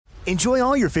Enjoy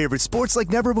all your favorite sports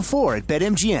like never before at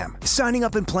BetMGM. Signing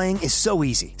up and playing is so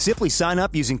easy. Simply sign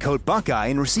up using code Buckeye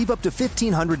and receive up to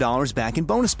 $1,500 back in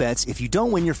bonus bets if you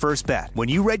don't win your first bet. When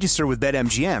you register with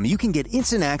BetMGM, you can get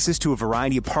instant access to a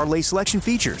variety of parlay selection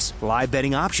features, live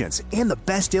betting options, and the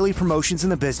best daily promotions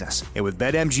in the business. And with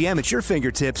BetMGM at your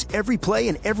fingertips, every play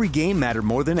and every game matter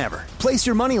more than ever. Place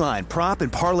your moneyline, prop,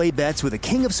 and parlay bets with the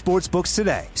king of sportsbooks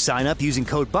today. Sign up using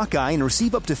code Buckeye and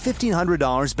receive up to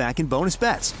 $1,500 back in bonus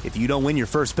bets if you don't win your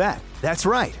first bet. That's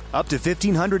right, up to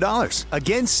 $1,500.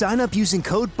 Again, sign up using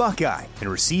code Buckeye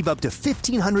and receive up to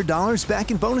 $1,500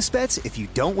 back in bonus bets if you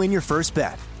don't win your first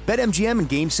bet. BetMGM and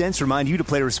GameSense remind you to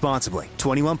play responsibly.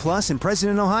 21 plus and present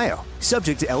in Ohio.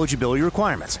 Subject to eligibility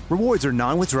requirements. Rewards are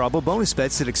non-withdrawable bonus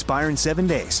bets that expire in 7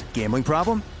 days. Gambling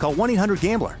problem? Call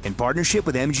 1-800-GAMBLER in partnership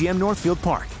with MGM Northfield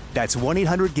Park. That's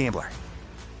 1-800-GAMBLER.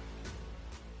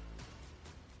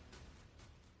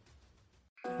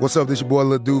 What's up, this your boy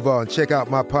Lil Duval, and check out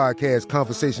my podcast,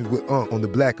 Conversations with Unc, on the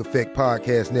Black Effect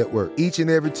Podcast Network. Each and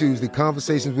every Tuesday,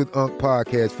 Conversations with Unc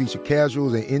podcast feature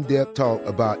casuals and in-depth talk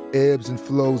about ebbs and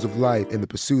flows of life and the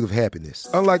pursuit of happiness.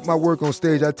 Unlike my work on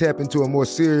stage, I tap into a more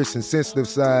serious and sensitive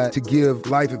side to give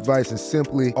life advice and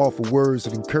simply offer words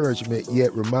of encouragement,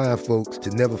 yet remind folks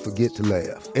to never forget to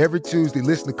laugh. Every Tuesday,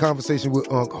 listen to Conversation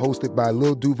with Unc, hosted by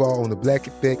Lil Duval on the Black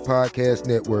Effect Podcast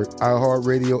Network,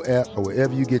 iHeartRadio app, or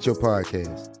wherever you get your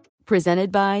podcasts.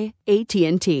 Presented by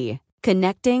AT&T.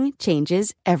 Connecting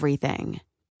changes everything.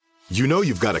 You know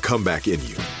you've got a comeback in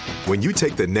you. When you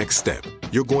take the next step,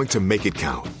 you're going to make it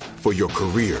count. For your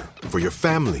career, for your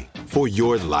family, for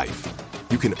your life.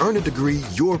 You can earn a degree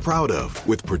you're proud of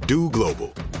with Purdue Global.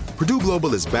 Purdue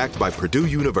Global is backed by Purdue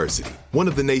University, one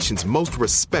of the nation's most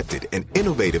respected and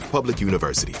innovative public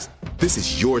universities. This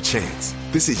is your chance.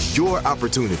 This is your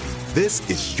opportunity. This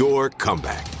is your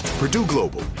comeback. Purdue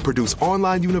Global, Purdue's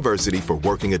online university for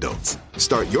working adults.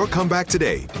 Start your comeback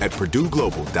today at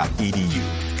purdueglobal.edu.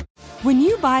 When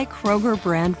you buy Kroger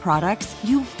brand products,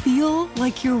 you feel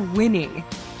like you're winning.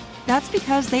 That's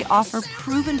because they offer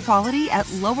proven quality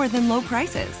at lower than low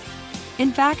prices.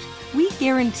 In fact, we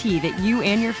guarantee that you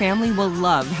and your family will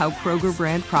love how Kroger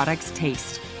brand products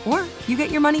taste, or you get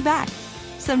your money back.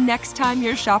 So next time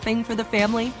you're shopping for the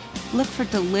family, look for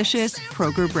delicious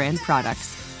Kroger brand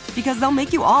products, because they'll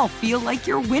make you all feel like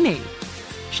you're winning.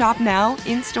 Shop now,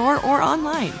 in-store, or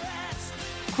online.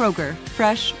 Kroger,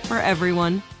 fresh for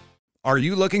everyone. Are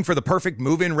you looking for the perfect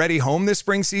move-in ready home this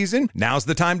spring season? Now's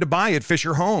the time to buy at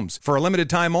Fisher Homes. For a limited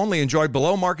time only, enjoy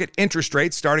below-market interest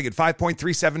rates starting at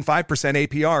 5.375%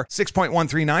 APR,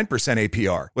 6.139%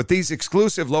 APR. With these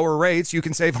exclusive lower rates, you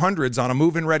can save hundreds on a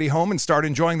move-in ready home and start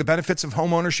enjoying the benefits of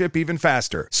home ownership even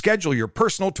faster. Schedule your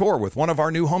personal tour with one of our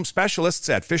new home specialists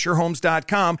at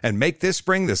FisherHomes.com and make this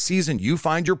spring the season you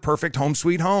find your perfect home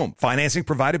sweet home. Financing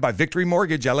provided by Victory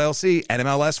Mortgage, LLC,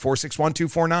 NMLS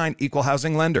 461249, Equal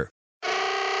Housing Lender.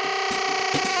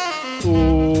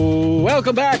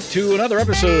 Welcome back to another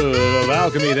episode of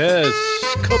Alchemy This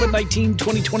COVID-19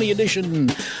 2020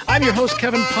 edition. I'm your host,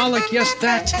 Kevin Pollak. Yes,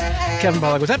 that. Kevin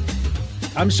Pollak. What's that?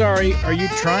 I'm sorry. Are you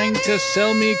trying to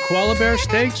sell me koala bear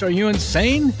steaks? Are you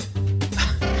insane?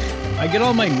 I get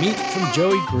all my meat from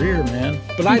Joey Greer, man.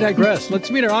 But I digress. Let's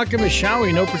meet our alchemist, shall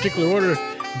we? No particular order.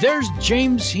 There's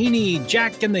James Heaney,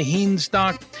 Jack and the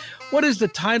Heanstock. What is the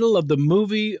title of the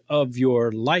movie of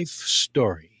your life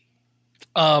story?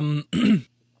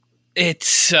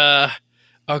 It's oh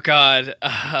god,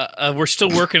 we're still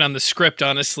working on the script,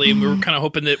 honestly, and we were kind of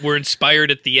hoping that we're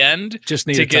inspired at the end Just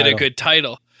need to a get title. a good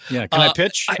title. Yeah, can I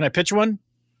pitch? Can I pitch one?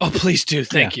 Oh, please do.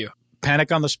 Thank you.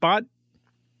 Panic on the Spot?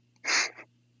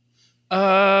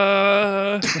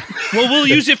 Well, we'll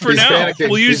use it for now.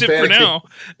 We'll use it for now.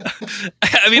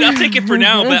 I mean, I'll take it for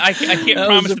now, but I can't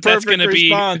promise that that's going to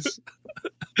be.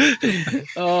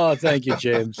 Oh, thank you,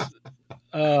 James.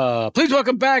 Please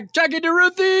welcome back Jackie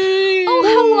DeRuthi.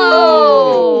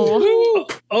 Oh, hello.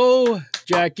 Oh,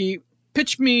 Jackie,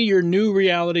 pitch me your new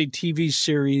reality TV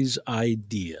series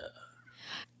idea.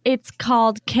 It's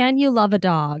called Can You Love a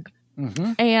Dog?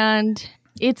 Mm-hmm. And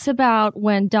it's about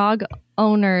when dog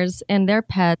owners and their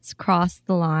pets cross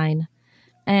the line.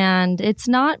 And it's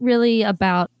not really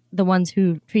about the ones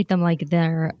who treat them like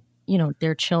they're,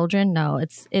 their children. No,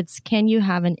 it's can you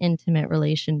have an intimate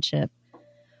relationship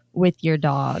with your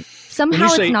dog? Somehow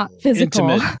it's not physical.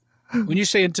 Intimate, when you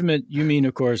say intimate, you mean,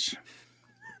 of course,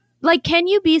 like can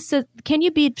you be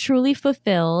truly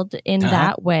fulfilled in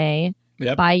that way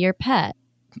by your pet?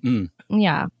 Mm.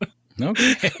 Yeah.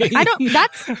 Okay.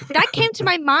 That came to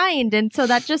my mind, and so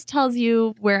that just tells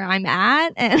you where I'm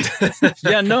at and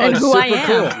yeah, no, and it's who super I am.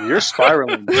 cool. You're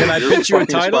spiraling. Can I pitch you a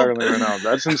title? Spiraling right now.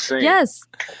 That's insane. Yes.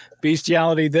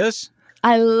 Bestiality this?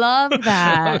 I love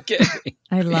that. Okay.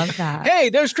 I love that. Hey,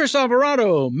 there's Chris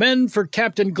Alvarado. Men for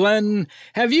Captain Glenn.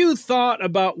 Have you thought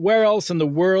about where else in the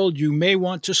world you may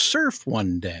want to surf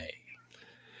one day?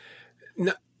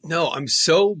 No, I'm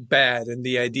so bad, and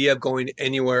the idea of going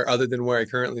anywhere other than where I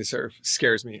currently surf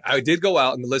scares me. I did go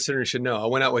out, and the listeners should know, I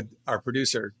went out with our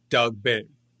producer, Doug Bing.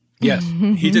 Yes.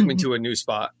 He took me to a new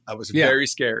spot. I was very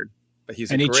scared, but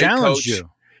he's a great coach. And he challenged you.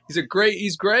 He's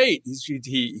great.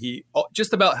 He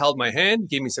just about held my hand,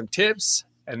 gave me some tips,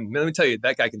 and let me tell you,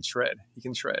 that guy can shred. He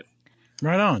can shred.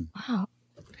 Right on. Wow.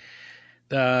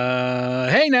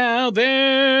 Hey now,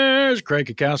 there's Craig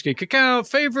Kakowski. Kakao,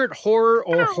 favorite horror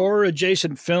or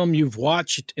horror-adjacent film you've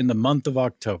watched in the month of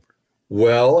October?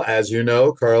 Well, as you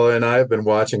know, Carla and I have been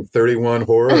watching 31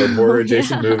 horror and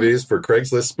horror-adjacent movies for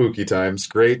Craigslist Spooky Times.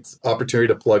 Great opportunity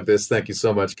to plug this. Thank you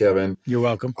so much, Kevin. You're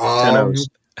welcome.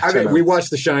 We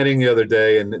watched The Shining the other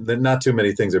day, and not too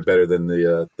many things are better than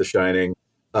The Shining.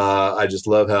 I just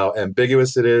love how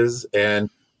ambiguous it is, and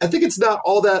I think it's not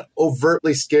all that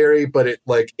overtly scary, but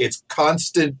it's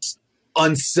constant,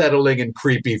 unsettling, and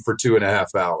creepy for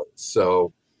 2.5 hours.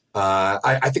 So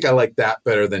I think I like that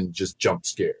better than just jump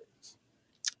scares.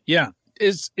 Yeah.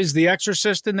 Is The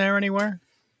Exorcist in there anywhere?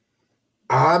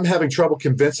 I'm having trouble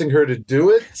convincing her to do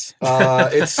it.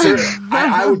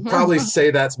 I would probably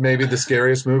say that's maybe the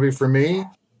scariest movie for me.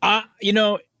 I'm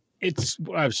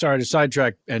sorry to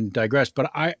sidetrack and digress,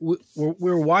 but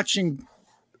we're watching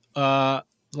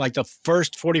like the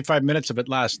first 45 minutes of it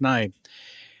last night,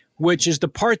 which is the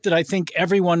part that I think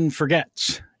everyone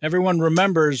forgets. Everyone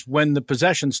remembers when the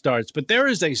possession starts, but there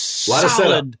is a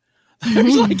solid...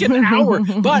 There's like an hour.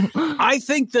 But I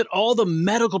think that all the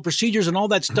medical procedures and all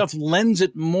that stuff lends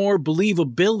it more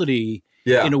believability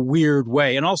in a weird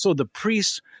way. And also the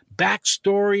priest's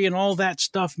backstory and all that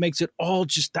stuff makes it all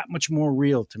just that much more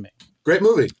real to me. Great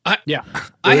movie. I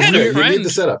had a friend. You need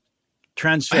the setup.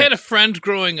 I had a friend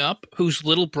growing up whose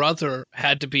little brother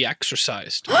had to be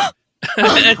exorcised.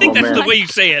 I think that's the way you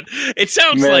say it. It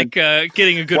sounds like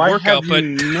getting a good workout, but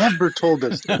you never told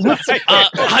us this. Why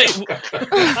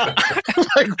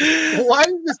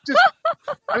is this just?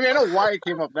 I mean, I know why it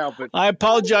came up now, but I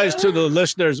apologize to the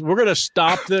listeners. We're going to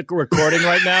stop the recording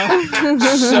right now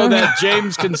so that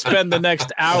James can spend the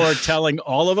next hour telling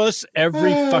all of us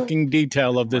every fucking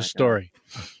detail of this story.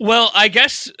 Well, I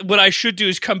guess what I should do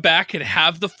is come back and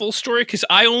have the full story because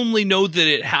I only know that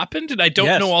it happened and I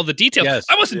don't know all the details. Yes.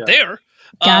 I wasn't there.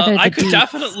 I could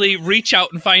definitely reach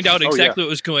out and find out exactly what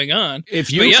was going on.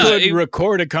 If you could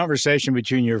record a conversation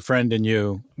between your friend and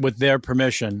you with their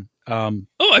permission. I'm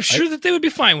sure that they would be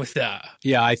fine with that.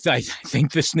 Yeah, I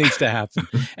think this needs to happen.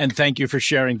 And thank you for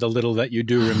sharing the little that you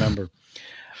do remember.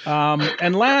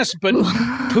 And last, but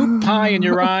poop pie in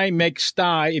your eye makes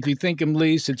sty. If you think him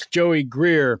least, it's Joey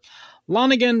Greer.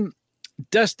 Lonigan,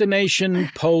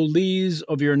 destination police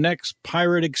of your next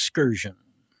pirate excursion.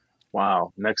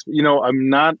 Wow. Next, I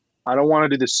don't want to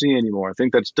do the sea anymore. I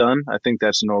think that's done. I think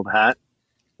that's an old hat.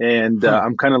 And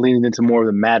I'm kind of leaning into more of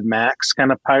the Mad Max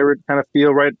kind of pirate kind of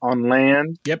feel, right, on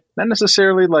land. Yep. Not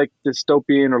necessarily like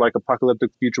dystopian or like apocalyptic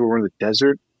future where we're in the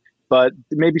desert. But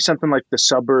maybe something like the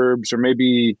suburbs or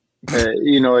maybe,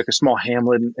 like a small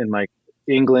hamlet in like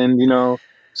England,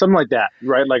 something like that,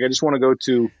 right? Like I just want to go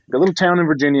to a little town in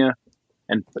Virginia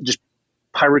and just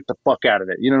pirate the fuck out of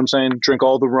it. You know what I'm saying? Drink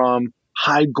all the rum,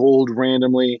 hide gold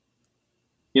randomly,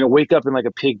 wake up in like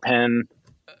a pig pen.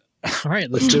 All right,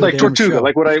 let's do like Tortuga,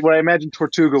 like what I imagined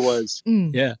Tortuga was.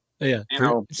 Yeah.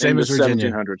 Same as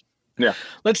Virginia. 1700s. Yeah.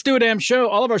 Let's do a damn show.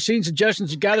 All of our scene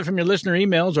suggestions you gather from your listener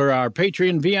emails or our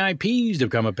Patreon VIPs to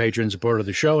become a patron supporter of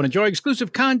the show and enjoy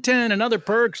exclusive content and other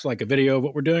perks like a video of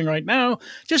what we're doing right now.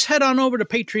 Just head on over to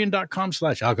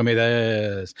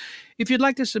patreon.com/alchemythis. If you'd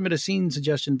like to submit a scene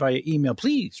suggestion via email,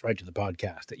 please write to the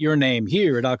podcast at your name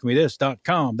here at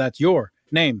alchemythis.com. That's your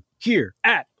name here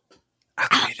at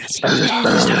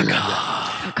alchemythis.com.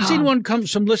 Scene one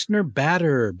comes from listener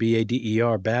Batter,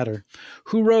 B-A-D-E-R, Batter,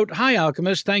 who wrote, "Hi,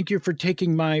 Alchemist. Thank you for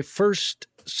taking my first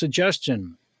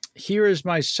suggestion. Here is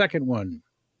my second one.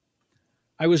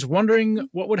 I was wondering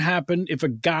what would happen if a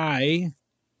guy,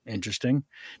 interesting,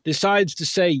 decides to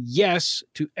say yes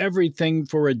to everything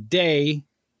for a day,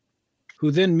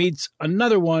 who then meets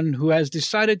another one who has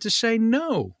decided to say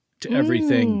no to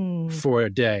everything for a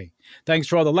day. Thanks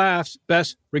for all the laughs.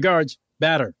 Best regards,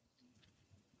 Batter."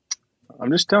 I'm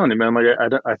just telling you, man. Like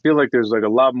I feel like there's like a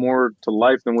lot more to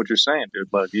life than what you're saying, dude.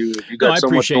 Like you got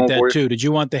so much going for you. I appreciate that too. Did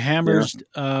you want the hammers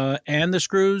and the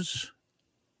screws?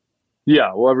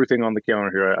 Yeah, well, everything on the counter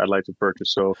here I'd like to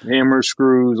purchase. So hammers,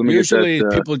 screws. Usually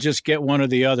people just get one or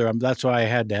the other. That's why I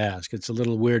had to ask. It's a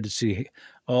little weird to see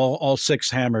all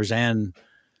 6 hammers and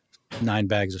 9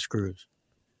 bags of screws.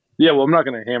 Yeah, well, I'm not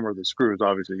going to hammer the screws,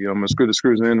 obviously. I'm going to screw the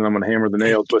screws in and I'm going to hammer the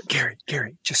nails. But Gary,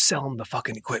 just sell him the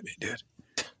fucking equipment, dude.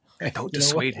 Don't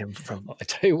dissuade him from. I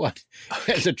tell you what,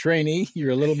 as a trainee,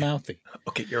 you're a little mouthy.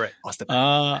 Okay, you're right. I'll step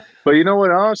back. But you know what?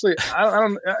 Honestly, I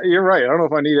don't. You're right. I don't know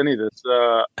if I need any of this.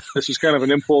 This is kind of an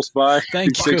impulse buy.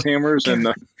 Thank you. 6 hammers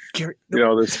Gary,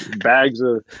 and there's bags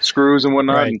of screws and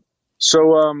whatnot. Right. And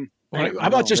so, how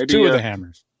about just 2 of the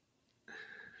hammers?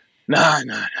 Nah.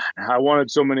 I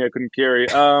wanted so many I couldn't carry.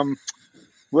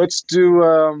 Let's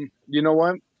do. You know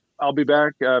what? I'll be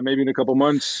back maybe in a couple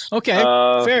months. Okay,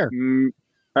 fair.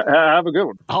 Have a good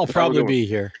one. I'll probably be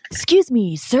here. Excuse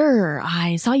me, sir.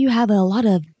 I saw you have a lot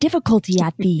of difficulty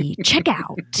at the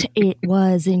checkout. It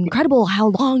was incredible how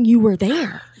long you were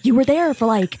there. You were there for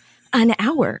like an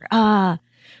hour.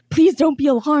 Please don't be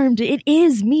alarmed. It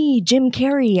is me, Jim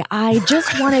Carrey. I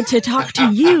just wanted to talk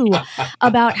to you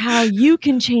about how you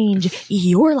can change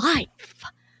your life.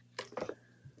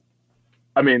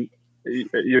 I mean,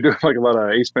 you're doing like a lot of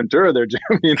Ace Ventura there, Jim.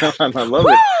 I love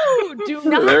it. Do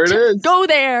not there it is. Go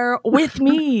there with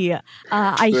me.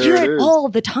 I hear it all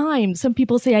the time. Some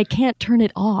people say I can't turn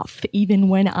it off, even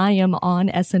when I am on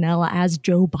SNL as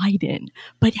Joe Biden.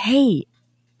 But hey,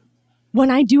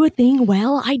 when I do a thing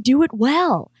well, I do it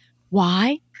well.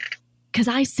 Why? Because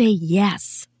I say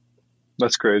yes.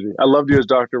 That's crazy. I loved you as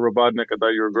Dr. Robotnik. I thought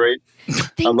you were great.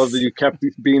 Thanks. I love that you kept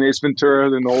being Ace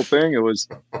Ventura and the whole thing. It was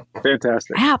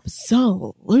fantastic.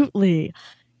 Absolutely.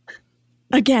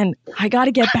 Again, I got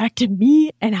to get back to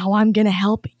me and how I'm going to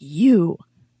help you.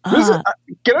 Listen,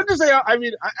 can I just say, I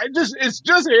mean, it's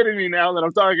just hitting me now that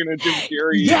I'm talking to Jim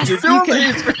Carrey. Yes, You're doing the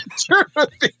Ace Ventura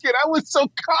thing, and I was so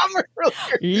calm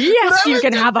earlier. Yes, you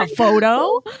can have a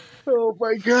photo. Oh,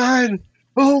 my God.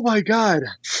 Oh, my God.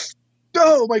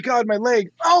 Oh, my God, my leg.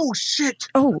 Oh, shit.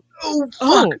 Oh,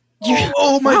 fuck.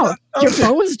 Oh, my God. Oh, your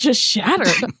bones just shattered.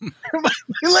 my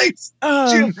legs.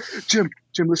 Jim,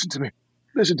 listen to me.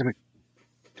 Listen to me.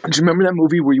 Do you remember that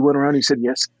movie where you went around and you said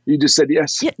yes? You just said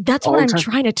yes. Yeah, that's what I'm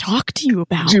trying to talk to you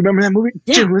about. Do you remember that movie?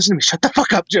 Yeah. Jim, listen to me. Shut the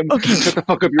fuck up, Jim. Okay. Shut the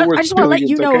fuck up. You're worth I just want to let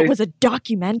you know okay? It was a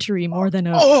documentary more than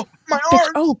a... Oh, my arms.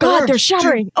 Oh, God, they're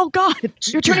shattering. Jim. Oh, God,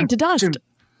 you're turning to dust.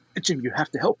 Jim, you have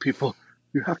to help people.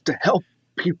 You have to help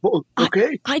people,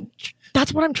 okay?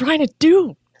 That's what I'm trying to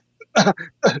do.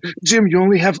 Jim, you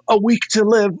only have a week to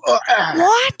live.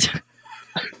 What?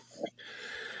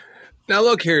 Now,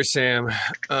 look here, Sam.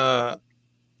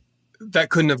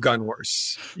 That couldn't have gone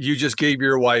worse. You just gave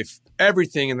your wife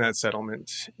everything in that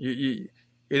settlement. You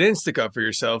didn't stick up for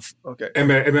yourself. Okay.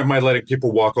 Am I letting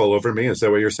people walk all over me? Is that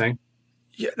what you're saying?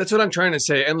 Yeah, that's what I'm trying to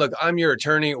say. And look, I'm your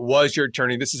attorney, was your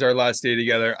attorney. This is our last day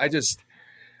together.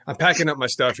 I'm packing up my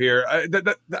stuff here.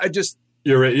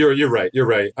 You're right. You're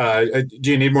right.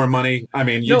 Do you need more money? I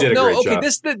mean, you did a great job.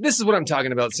 This is what I'm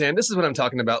talking about, Sam. This is what I'm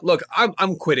talking about. Look,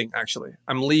 I'm quitting, actually.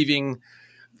 I'm leaving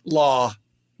law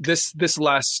this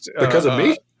last because of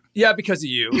me. Yeah, because of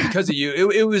you. Because of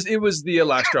you. It was the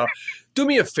last straw. Do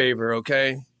me a favor,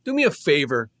 okay? Do me a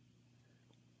favor.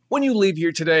 When you leave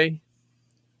here today,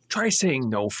 try saying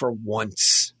no for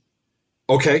once.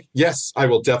 Okay. Yes, I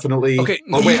will definitely. Okay.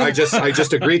 Oh wait, I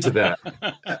just agreed to that.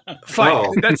 Fine.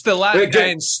 Oh. That's the last.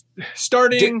 And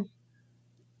starting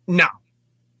now.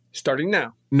 Starting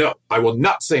now. No, I will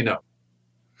not say no.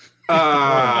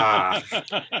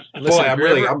 Listen,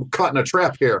 I'm caught in a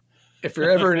trap here. If you're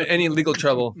ever in any legal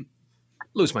trouble,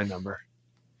 lose my number.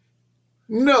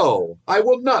 No, I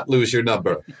will not lose your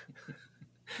number.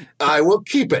 I will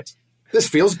keep it. This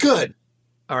feels good.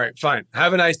 All right, fine.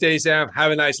 Have a nice day, Sam.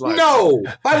 Have a nice life. No,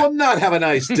 I will not have a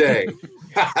nice day.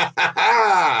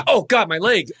 Oh, God, my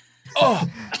leg. Oh,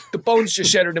 the bones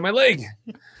just shattered in my leg.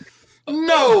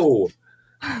 No.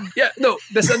 Yeah, no,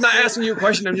 I'm not asking you a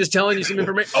question. I'm just telling you some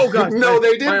information. Oh, God. No,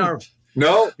 they didn't. My arm.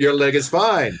 No, your leg is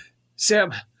fine.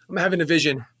 Sam, I'm having a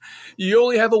vision. You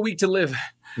only have a week to live.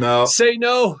 No. Say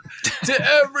no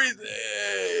to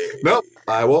everything. Nope,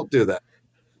 I won't do that.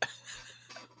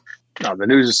 No, the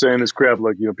news is saying this crap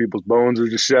like, people's bones are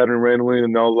just shattering randomly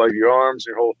and all like your arms,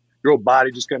 your whole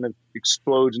body just kind of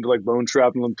explodes into like bone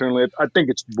shrapnel internally. I think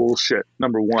it's bullshit,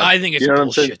 number one. I think it's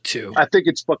bullshit too. I think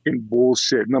it's fucking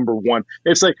bullshit, number one.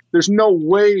 It's like, there's no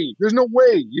way. You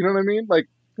know what I mean? Like,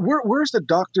 where's the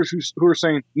doctors who are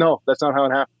saying, no, that's not how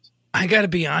it happens? I got to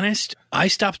be honest. I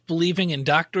stopped believing in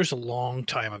doctors a long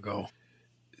time ago.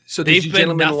 So they've did you been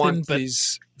gentlemen nothing want but...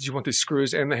 these? Did you want the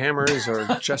screws and the hammers,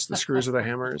 or just the screws or the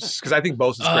hammers? Because I think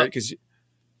both is great. Because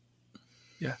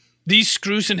These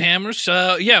screws and hammers,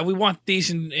 yeah, we want these,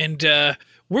 and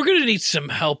we're going to need some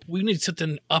help. We need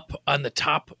something up on the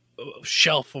top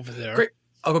shelf over there. Great.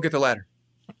 I'll go get the ladder.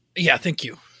 Yeah, thank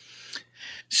you.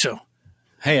 So,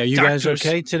 hey, are you guys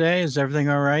okay today? Is everything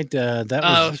all right? That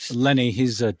was Lenny.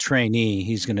 He's a trainee.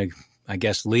 He's going to, I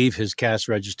guess, leave his cash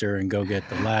register and go get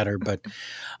the ladder. But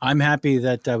I'm happy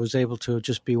that I was able to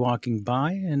just be walking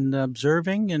by and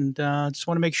observing, and just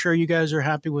want to make sure you guys are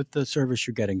happy with the service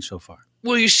you're getting so far.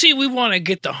 Well, you see, we want to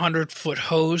get the 100-foot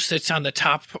hose that's on the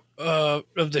top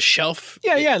of the shelf.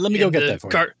 Yeah. Let me go get that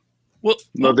for you. Well,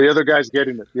 no, the other guy's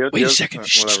getting it. Wait a second.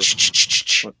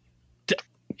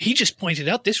 He just pointed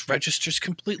out this register's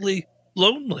completely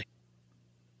lonely.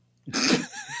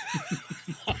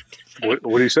 What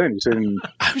are you saying?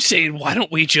 I'm saying, why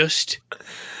don't we just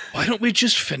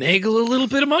finagle a little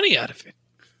bit of money out of it?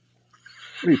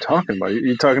 What are you talking about?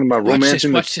 You're talking about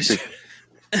romancing? Watch this.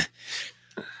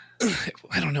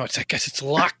 I don't know. I guess it's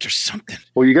locked or something.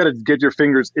 Well, you got to get your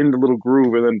fingers in the little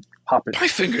groove and then pop it. My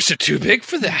fingers are too big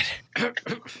for that.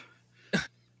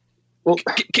 Well,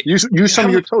 use some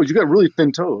of your toes. You got really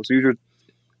thin toes.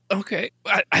 Okay.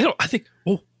 I think.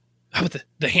 Oh, how about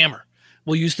the hammer?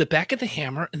 We'll use the back of the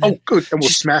hammer. And then good. And we'll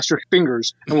smash your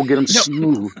fingers and we'll get them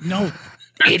smooth. No,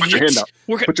 idiots. Put your hand out.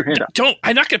 Put your hand out. Don't.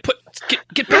 I'm not going to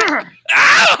get back.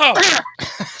 Ow!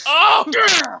 Oh!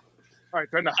 All right,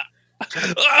 right now.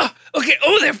 Okay.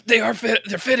 Oh,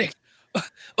 they're fitting. Oh,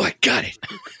 I got it.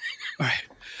 All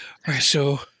right.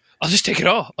 So I'll just take it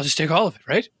all. I'll just take all of it,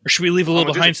 right? Or should we leave a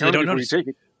little behind so they don't notice? Take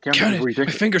it. Count it. My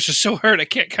fingers are so hurt. I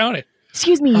can't count it.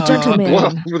 Excuse me,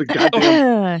 gentlemen.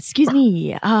 Excuse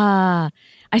me. I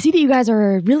see that you guys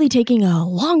are really taking a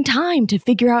long time to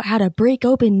figure out how to break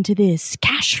open to this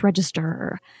cash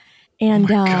register.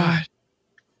 And oh my God.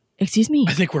 Excuse me.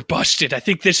 I think we're busted. I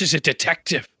think this is a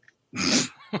detective.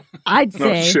 I'd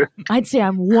say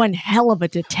I'm one hell of a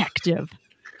detective.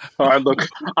 All right, look,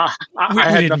 I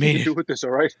had nothing to do with this.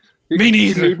 All right, me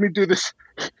neither. He made me do this.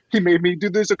 He made me do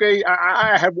this. Okay,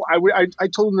 I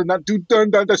told him to not do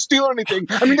to steal anything.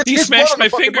 I mean, he smashed my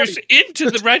fingers into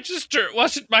the register. It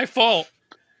wasn't my fault.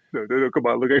 No, come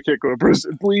on, look, I can't go to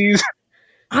prison, please.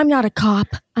 I'm not a cop.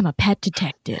 I'm a pet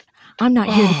detective. I'm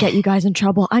not here to get you guys in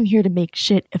trouble. I'm here to make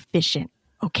shit efficient.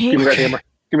 Okay. Give me that hammer.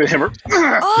 Give me the hammer.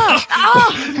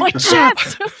 My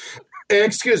chest.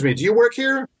 Excuse me, do you work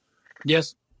here?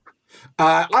 Yes.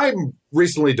 I'm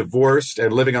recently divorced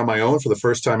and living on my own for the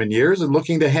first time in years and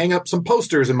looking to hang up some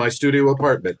posters in my studio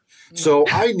apartment. So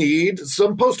I need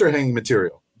some poster hanging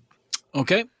material.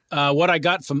 Okay. What I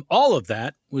got from all of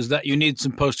that was that you need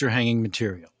some poster hanging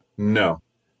material. No.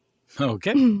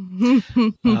 Okay.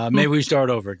 Maybe we start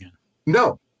over again.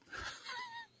 No.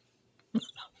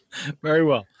 Very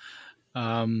well.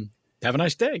 Have a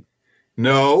nice day.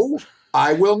 No,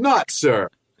 I will not, sir.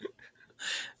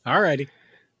 All righty.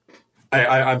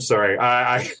 I'm sorry.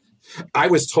 I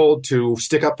was told to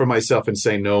stick up for myself and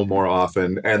say no more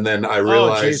often, and then I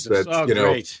realized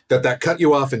that cut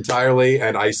you off entirely,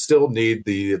 and I still need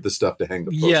the stuff to hang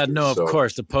the posters. Yeah, no, of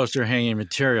course, the poster hanging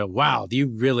material. Wow, you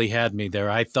really had me there.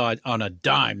 I thought on a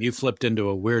dime you flipped into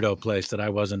a weirdo place that I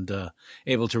wasn't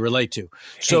able to relate to.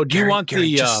 So, do you want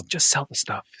Gary, just sell the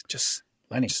stuff? Just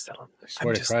Lenny. Just sell them. I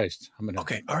swear to Christ, I'm gonna.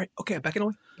 Okay, all right, okay, back it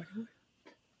away.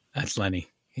 That's Lenny.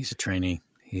 He's a trainee.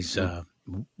 He's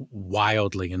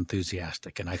wildly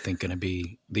enthusiastic, and I think going to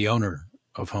be the owner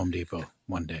of Home Depot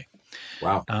one day.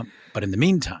 Wow. But in the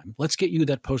meantime, let's get you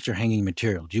that poster hanging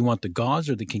material. Do you want the gauze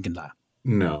or the Kinkenla?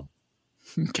 No.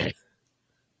 Okay.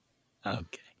 That's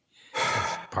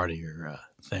part of your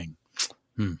thing.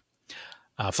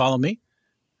 Follow me?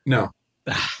 No.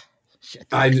 Shit.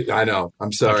 I know.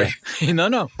 I'm sorry. Okay.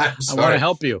 No. I'm sorry. I want to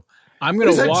help you. I'm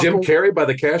going to walk. Is that Jim Carrey by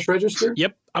the cash register?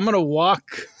 Yep. I'm going to walk.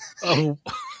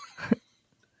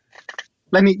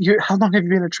 Lenny, how long have you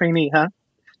been a trainee, huh?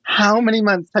 How many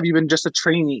months have you been just a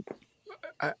trainee?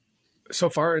 So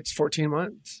far, it's 14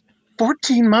 months.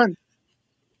 14 months?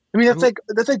 I mean, that's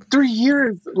like 3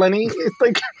 years, Lenny. It's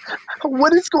like,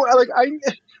 what is going on?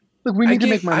 We need to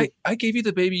make money. I gave you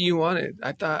the baby you wanted.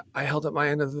 I thought I held up my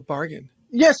end of the bargain.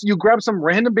 Yes, you grabbed some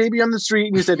random baby on the street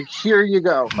and you said, "Here you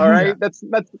go." All right, that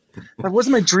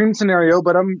wasn't my dream scenario,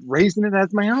 but I'm raising it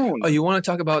as my own. Oh, you want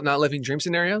to talk about not living dream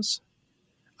scenarios?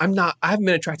 I haven't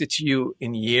been attracted to you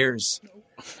in years,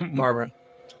 Barbara.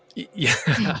 Yeah,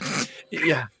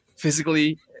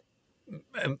 physically,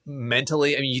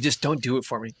 mentally. I mean, you just don't do it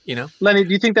for me, you know? Lenny,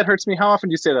 do you think that hurts me? How often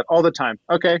do you say that? All the time.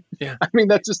 Okay. Yeah. I mean,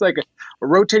 that's just like a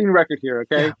rotating record here.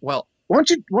 Okay. Yeah, well, why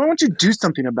don't you do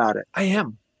something about it? I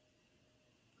am.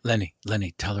 Lenny,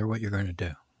 tell her what you're going to do.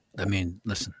 I mean,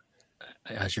 listen,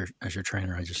 as your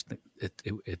trainer, I just think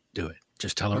do it.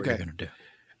 Just tell her what you're going to do.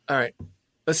 All right.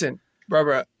 Listen,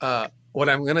 Barbara, what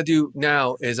I'm going to do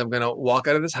now is I'm going to walk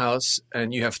out of this house,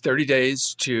 and you have 30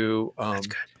 days to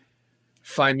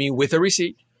find me with a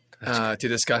receipt to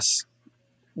discuss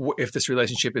if this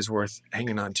relationship is worth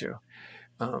hanging on to.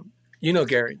 You know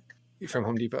Gary from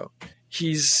Home Depot.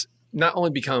 He's not only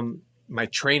become my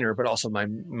trainer, but also my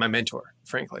mentor,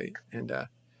 frankly. And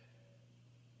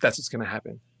that's what's going to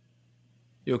happen.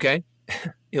 You okay?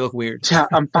 You look weird. Yeah,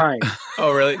 I'm fine.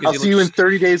 Oh, really? I'll see you in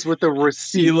 30 days with a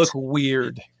receipt. You look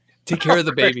weird. Take care of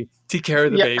the baby. Take care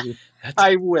of the baby.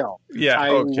 I will. Yeah, I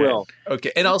okay. will.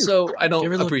 Okay. And also, I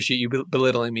don't appreciate you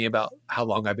belittling me about how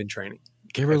long I've been training.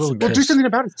 Give her a little Well, do something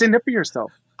about it. Stand up for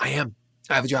yourself. I am.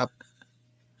 I have a job.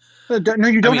 No,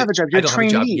 you don't have a job. You're a trainee.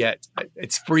 I don't have a job yet.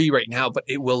 It's free right now, but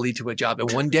it will lead to a job.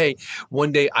 And one day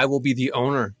I will be the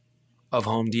owner of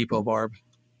Home Depot, Barb.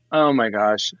 Oh, my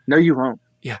gosh. No, you won't.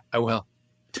 Yeah, I will.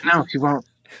 No, you won't.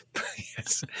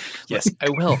 Yes, I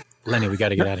will. Lenny, we got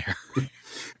to get out of here.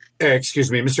 Excuse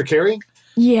me, Mr. Carey?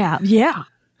 Yeah.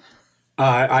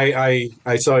 I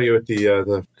saw you at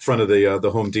the front of the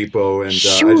Home Depot, and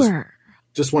Sure.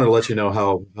 I just wanted to let you know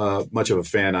how much of a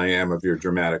fan I am of your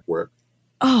dramatic work.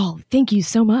 Oh, thank you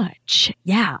so much.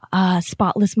 Yeah,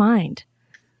 Spotless Mind.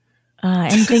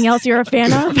 Anything else you're a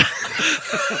fan of?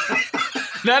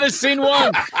 That is scene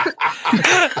 1.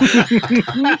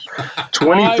 23.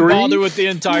 Why bother with the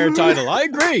entire title? I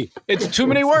agree. It's too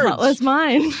many words. Spotless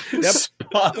Mind. Yep.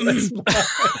 Spotless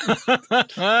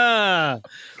Mind.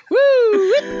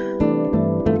 Woo!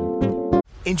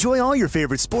 Enjoy all your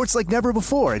favorite sports like never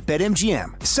before at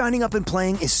BetMGM. Signing up and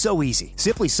playing is so easy.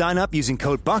 Simply sign up using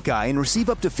code Buckeye and receive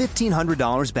up to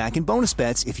 $1,500 back in bonus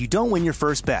bets if you don't win your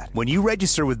first bet. When you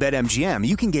register with BetMGM,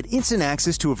 you can get instant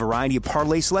access to a variety of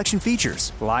parlay selection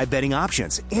features, live betting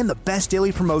options, and the best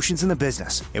daily promotions in the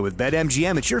business. And with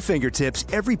BetMGM at your fingertips,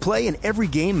 every play and every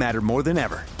game matter more than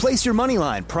ever. Place your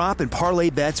moneyline, prop, and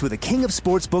parlay bets with the king of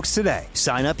sportsbooks today.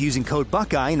 Sign up using code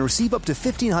Buckeye and receive up to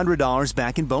 $1,500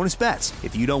 back in bonus bets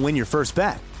if you don't win your first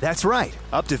bet. That's right,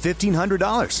 up to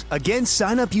 $1,500. Again,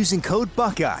 sign up using code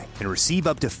Buckeye and receive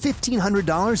up to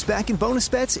 $1,500 back in bonus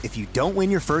bets if you don't win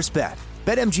your first bet.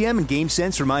 BetMGM and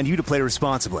GameSense remind you to play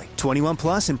responsibly. 21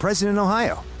 plus and present in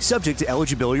Ohio. Subject to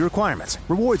eligibility requirements.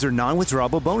 Rewards are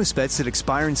non-withdrawable bonus bets that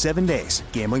expire in 7 days.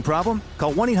 Gambling problem?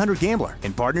 Call 1-800-GAMBLER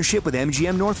in partnership with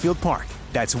MGM Northfield Park.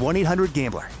 That's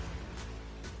 1-800-GAMBLER.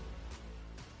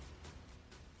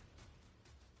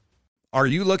 Are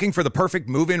you looking for the perfect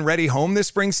move-in ready home this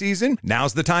spring season?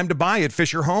 Now's the time to buy at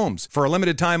Fisher Homes. For a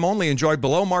limited time only, enjoy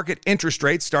below-market interest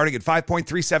rates starting at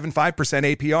 5.375%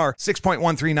 APR,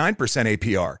 6.139%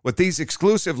 APR. With these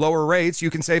exclusive lower rates, you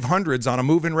can save hundreds on a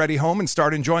move-in ready home and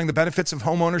start enjoying the benefits of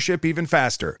home ownership even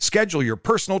faster. Schedule your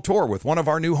personal tour with one of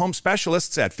our new home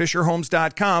specialists at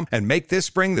FisherHomes.com and make this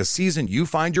spring the season you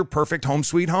find your perfect home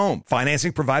sweet home.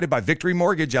 Financing provided by Victory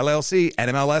Mortgage, LLC,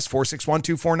 NMLS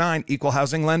 461249, Equal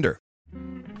Housing Lender.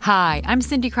 Hi, I'm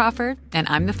Cindy Crawford, and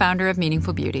I'm the founder of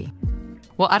Meaningful Beauty.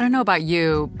 Well, I don't know about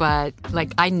you, but,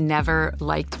 I never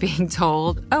liked being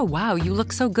told, oh, wow, you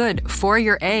look so good for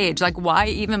your age. Why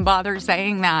even bother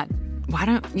saying that? Why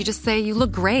don't you just say you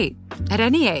look great at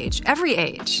any age, every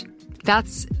age?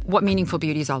 That's what Meaningful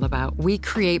Beauty is all about. We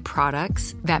create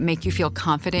products that make you feel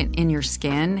confident in your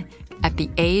skin at the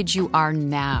age you are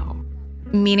now.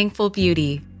 Meaningful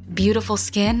Beauty. Beautiful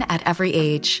skin at every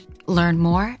age. Learn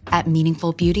more at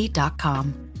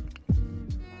meaningfulbeauty.com.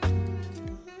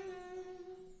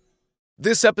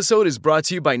 This episode is brought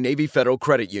to you by Navy Federal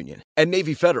Credit Union. At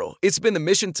Navy Federal, it's been the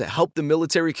mission to help the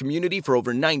military community for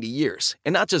over 90 years.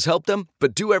 And not just help them,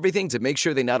 but do everything to make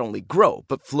sure they not only grow,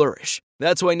 but flourish.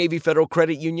 That's why Navy Federal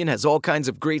Credit Union has all kinds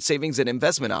of great savings and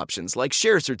investment options like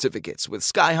share certificates with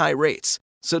sky-high rates.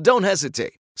 So don't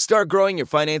hesitate. Start growing your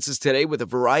finances today with a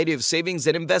variety of savings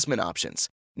and investment options.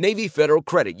 Navy Federal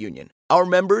Credit Union. Our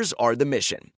members are the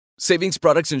mission. Savings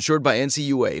products insured by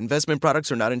NCUA. Investment products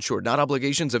are not insured, not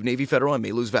obligations of Navy Federal and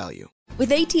may lose value.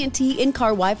 With AT&T in-car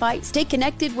Wi-Fi, stay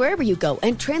connected wherever you go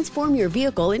and transform your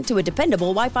vehicle into a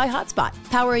dependable Wi-Fi hotspot.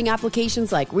 Powering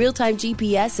applications like real-time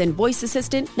GPS and voice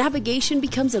assistant, navigation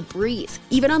becomes a breeze.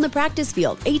 Even on the practice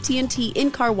field, AT&T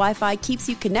in-car Wi-Fi keeps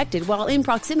you connected while in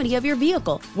proximity of your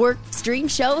vehicle. Work, stream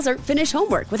shows, or finish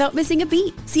homework without missing a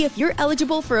beat. See if you're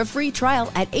eligible for a free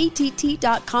trial at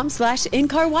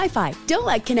att.com/in-car Wi-Fi. Don't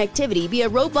let connectivity be a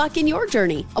roadblock in your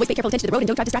journey. Always pay careful attention to the road and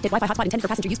don't drive distracted. Wi-Fi hotspot intended for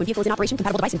passenger use when vehicle is in operation.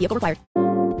 Compatible device and vehicle required.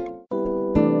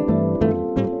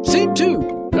 Scene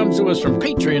 2 comes to us from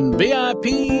Patreon VIP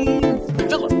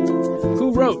Philip,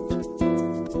 who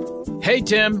wrote, "Hey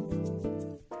Tim."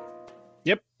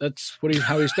 Yep, that's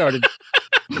how he started.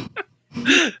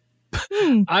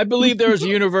 I believe there is a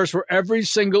universe where every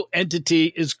single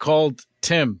entity is called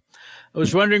Tim. I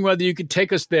was wondering whether you could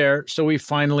take us there so we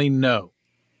finally know.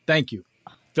 Thank you,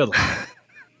 Philip.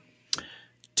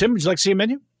 Tim, would you like to see a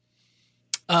menu?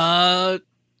 I'll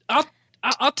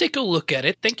take a look at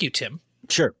it. Thank you, Tim.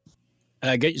 Sure.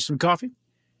 Get you some coffee?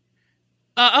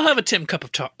 I'll have a Tim cup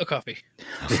of coffee.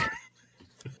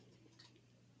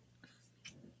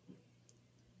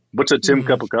 What's a Tim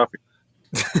cup of coffee?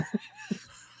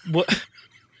 What?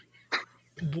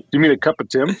 You mean a cup of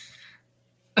Tim?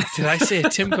 Did I say a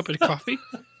Tim cup of coffee?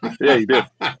 Yeah, you did.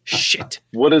 Shit.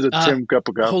 What is a Tim cup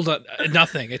of coffee? Hold on.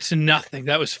 Nothing. It's nothing.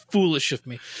 That was foolish of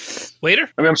me. Waiter?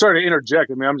 I mean, I'm sorry to interject.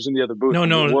 I mean, I'm just in the other booth.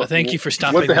 No. Thank you for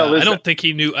stopping. What the hell is I don't think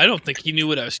he knew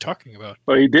what I was talking about.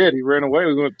 Well, he did. He ran away.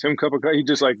 We went Tim cup of coffee. He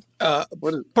just like,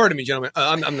 what is it? Pardon me, gentlemen.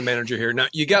 I'm the manager here. Now,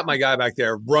 you got my guy back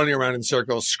there running around in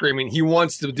circles, screaming. He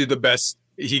wants to do the best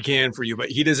he can for you, but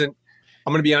he doesn't.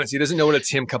 I'm going to be honest. He doesn't know what a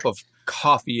Tim cup of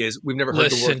coffee is. We've never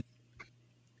heard the word.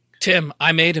 Tim,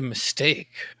 I made a mistake.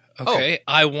 Okay,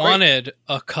 I wanted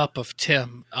a cup of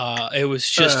Tim. It was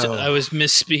just I was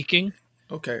misspeaking.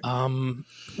 Okay.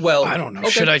 Well, I don't know. Okay.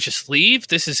 Should I just leave?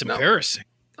 This is embarrassing.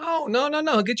 Oh no! Tim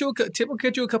will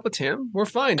get you a cup of Tim. We're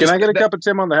fine. Can I get a cup of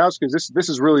Tim on the house? Because this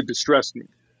is really distressed me.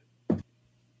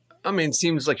 I mean, it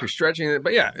seems like you're stretching it,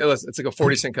 but yeah, it's like a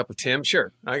 40-cent cup of Tim.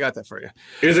 Sure, I got that for you.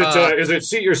 Is it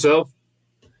seat yourself?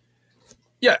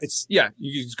 Yeah,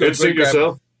 you just go. Seat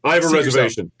yourself. I have a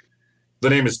reservation. Yourself. The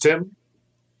name is Tim.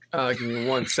 Give me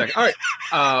 1 second. All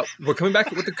right. We're coming back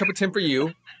with a cup of Tim for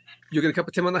you. You get a cup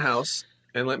of Tim on the house.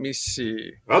 And let me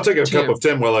see. I'll take a cup of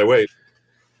Tim while I wait.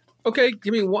 Okay.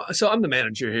 Give me one. So I'm the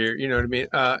manager here. You know what I mean?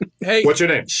 Hey. What's your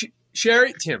name?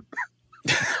 Sherry? Tim.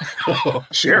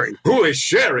 Sherry? Who is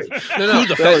Sherry? No. Who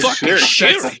the fuck is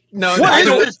Sherry? No.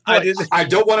 I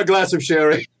don't want a glass of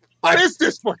Sherry. What is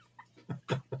this one?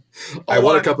 I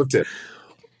want a cup of Tim.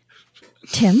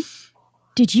 Tim?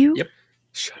 Did you? Yep.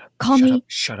 Call me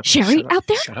Sherry out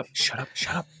there?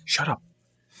 Shut up.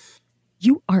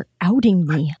 You are outing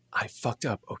me. I fucked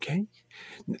up, okay?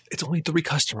 It's only 3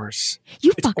 customers.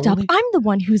 You fucked up. I'm the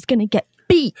one who's going to get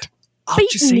beat.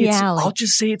 I'll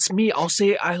just say it's me. I'll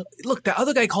say, look, the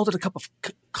other guy called it a cup of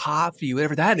coffee,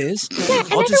 whatever that is. Yeah,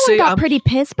 and everyone got pretty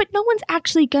pissed, but no one's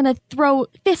actually going to throw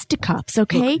fisticuffs,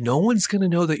 okay? Look, no one's going to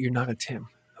know that you're not a Tim,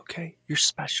 okay? You're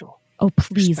special. Oh,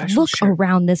 please, look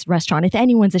around this restaurant. If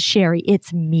anyone's a Sherry,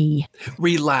 it's me.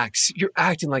 Relax. You're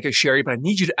acting like a Sherry, but I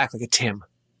need you to act like a Tim.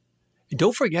 And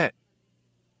don't forget,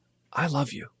 I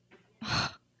love you. I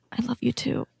love you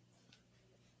too.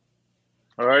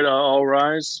 All right, I'll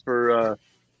rise for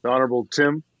the Honorable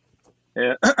Tim.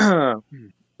 Yeah.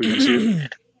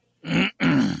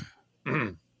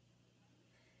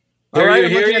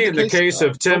 Hear ye in the case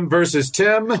of Tim versus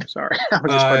Tim. Sorry.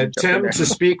 Tim to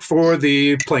speak for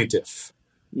the plaintiff.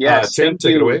 Yes. Tim,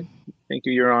 take it away. Thank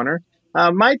you, Your Honor.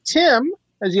 My Tim,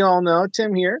 as you all know,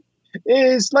 Tim here,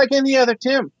 is like any other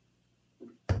Tim.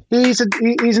 He's an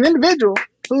individual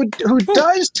who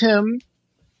does Tim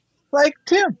like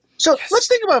Tim. So let's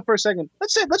think about it for a second.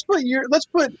 Let's put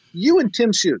you in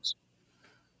Tim's shoes.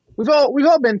 We've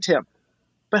all been Tim,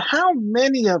 but how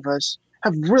many of us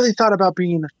have really thought about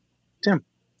being Tim?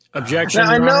 Objection.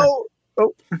 Now, I know.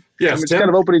 Oh, yes. It's kind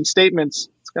of opening statements.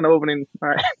 It's kind of opening. All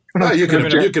right. No, you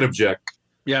can object.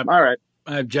 Yeah. All right.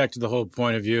 I object to the whole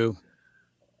point of view.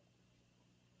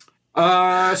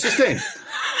 Sustained.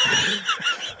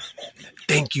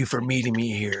 Thank you for meeting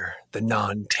me here, the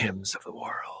non-Tims of the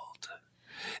world.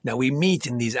 Now, we meet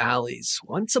in these alleys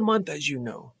once a month, as you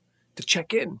know, to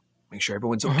check in, make sure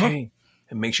everyone's okay,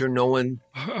 and make sure no one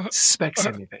suspects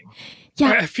anything.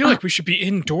 Yeah, I feel like we should be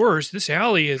indoors. This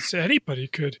alley is anybody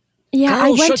could. Yeah,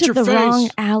 I went to the wrong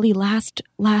alley last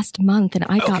month, and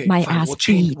I got my ass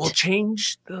beat. We'll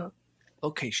change the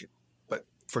location, but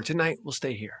for tonight, we'll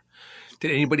stay here.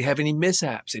 Did anybody have any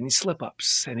mishaps, any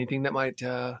slip-ups, anything that might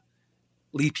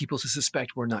lead people to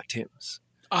suspect we're not Tims?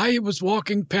 I was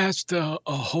walking past a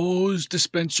hose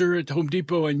dispenser at Home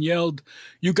Depot and yelled,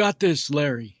 "You got this,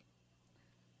 Larry."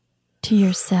 To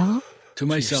yourself? To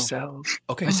myself. Yourself?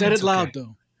 Okay. I said it loud,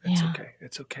 though. It's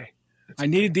okay. I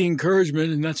needed the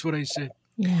encouragement, and that's what I said.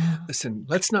 Yeah. Listen,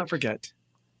 let's not forget,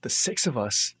 the 6 of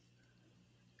us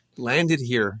landed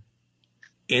here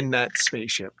in that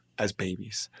spaceship as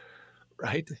babies,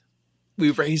 right? We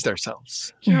raised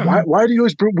ourselves. Yeah. Why do you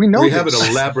always? We know we have an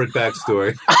elaborate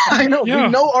backstory. I know. Yeah.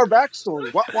 We know our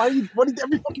backstory. Why do you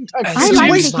every fucking time?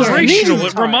 It's inspirational.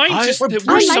 It reminds us that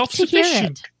we're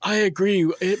self-sufficient. I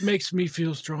agree. It makes me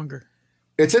feel stronger.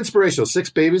 It's inspirational. 6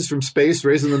 babies from space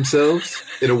raising themselves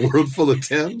in a world full of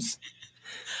Tims.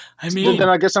 I mean, then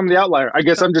I guess I'm the outlier. I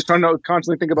guess I'm just trying to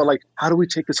constantly think about like, how do we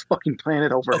take this fucking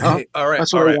planet over? Okay, huh? all right,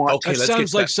 That's what I want. Okay, that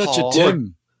sounds like such a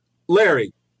Tim.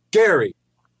 Larry, Gary,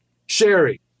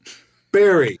 Sherry,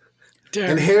 Barry,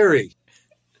 and Harry.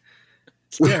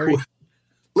 Terry.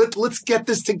 Let's get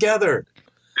this together.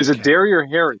 Is it Derry or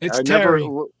Harry? It's Terry.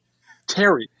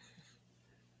 Terry.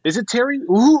 Is it Terry?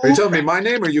 Ooh, Are you telling me my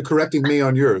name, or are you correcting me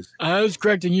on yours? I was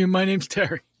correcting you. My name's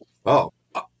Terry. Oh.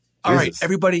 All right,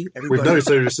 everybody. We've known each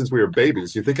other since we were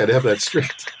babies. You think I'd have that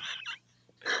straight?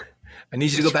 I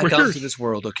need you to go back out into this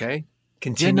world, okay?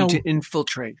 Continue to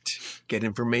infiltrate, get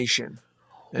information.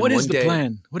 And what is the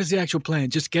plan? What is the actual plan?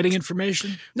 Just getting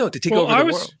information? No, to take over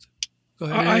the world. Go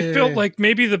ahead. I felt like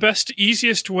maybe the best,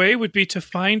 easiest way would be to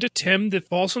find a Tim that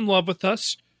falls in love with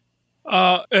us.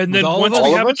 And then once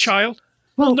we have a child...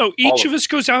 Well, no, each of us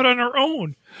goes out on our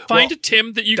own. Find a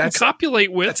Tim that you can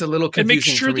copulate with. That's a little and make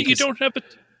confusing sure for me that you don't have a...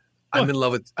 I'm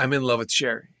in love with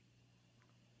Sherry.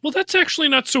 Well, that's actually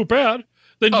not so bad.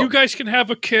 Then you guys can have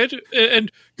a kid,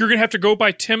 and you're going to have to go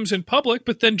by Tims in public,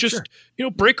 but then just,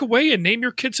 break away and name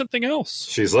your kid something else.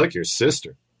 She's like your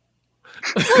sister.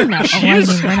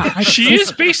 She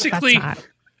is basically...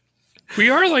 We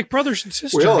are like brothers and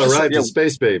sisters. We all arrived as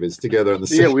space babies together on the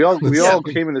same. Yeah, we all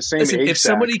came in the same age. If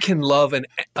somebody can love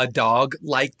a dog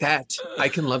like that, I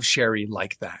can love Sherry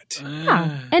like that.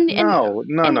 Yeah. And no.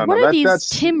 What are these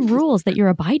Tim rules that you're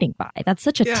abiding by? That's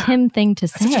such a Tim thing to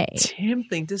say. Tim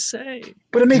thing to say.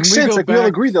 But it makes sense. Like we all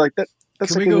agree that like that.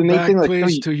 That's can like we an go innate back, thing. Like,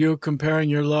 please, to you comparing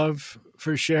your love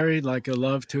for Sherry like a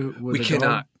love to with we a cannot.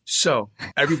 dog? So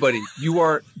everybody, you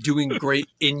are doing great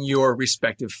in your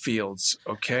respective fields.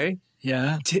 Okay.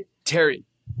 Yeah. Terry,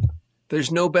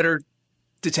 there's no better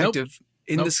detective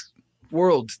in this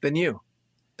world than you.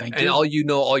 Thank and you.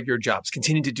 all your jobs.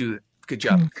 Continue to do it. Good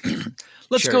job.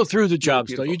 Let's Sherry, go through the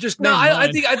jobs, though. You just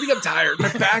I think I'm tired.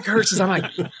 My back hurts as I'm like.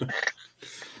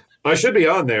 I should be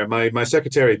on there. My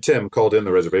secretary Tim called in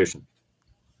the reservation.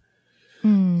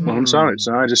 Well, I'm sorry,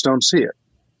 son. I just don't see it.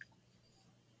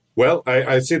 Well,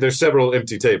 I see there's several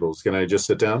empty tables. Can I just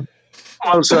sit down?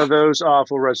 Also, those are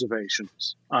for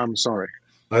reservations. I'm sorry.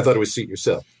 I thought it was seat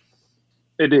yourself.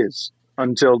 It is.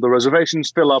 Until the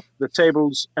reservations fill up the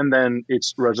tables, and then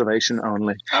it's reservation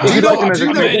only.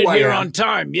 You made it here on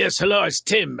time. Yes, hello, it's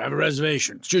Tim. I have a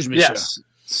reservation. Excuse me, sir. Yes,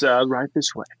 sir, right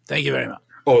this way. Thank you very much.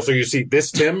 Oh, so you see this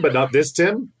Tim, but not this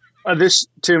Tim? This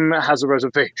Tim has a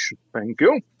reservation. Thank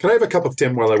you. Can I have a cup of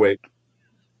Tim while I wait?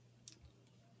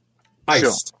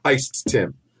 Iced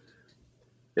Tim.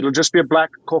 It'll just be a black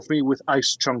coffee with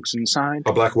ice chunks inside.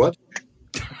 A black what?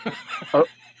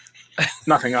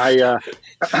 Nothing. I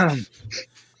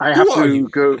have to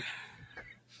go.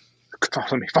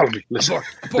 Follow me. Listen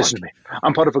to me.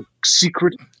 I'm part of a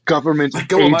secret government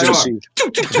agency.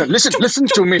 Listen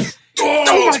to me.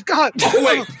 Oh my God! Oh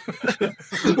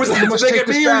wait, was that a mistake at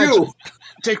me or you?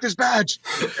 Take this badge.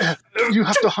 You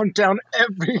have to hunt down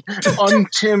every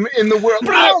un-Tim in the world.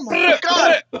 Oh my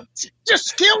God!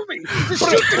 Just kill me. Just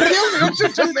shoot to kill me. Don't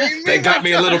shoot to maim me. They got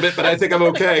me a little bit, but I think I'm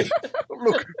okay.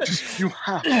 Look, you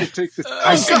have to take this.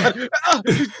 Oh God!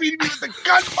 He's beating me with a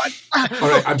gun. All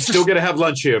right, I'm still gonna have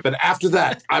lunch here, but after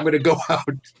that, I'm gonna go out.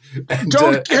 And,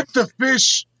 don't get the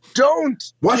fish. Don't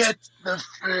get the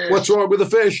fish. What's wrong with the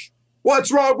fish?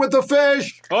 What's wrong with the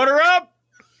fish? Order up.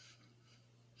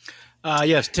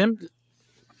 Yes, Tim.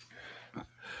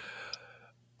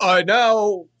 I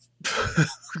now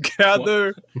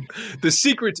gather the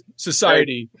secret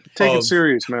society. Take it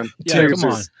serious, man. Yeah,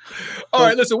 come on. All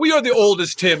right, listen. We are the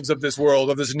oldest Tims of this world,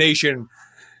 of this nation.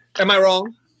 Am I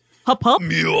wrong? Hup hup.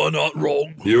 You are not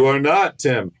wrong. You are not,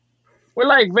 Tim. We're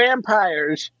like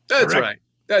vampires. That's right.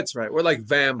 That's right. We're like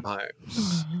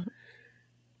vampires.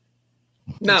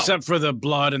 Now, except for the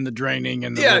blood and the draining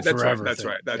and the that's forever. Right. That's thing.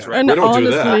 right. That's right. And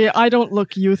honestly, I don't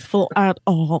look youthful at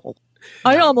all.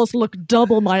 I almost look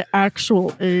double my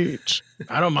actual age.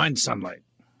 I don't mind sunlight.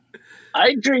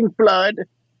 I drink blood.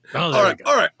 Oh,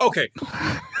 all right. Okay.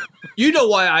 You know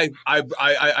why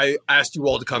I asked you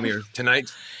all to come here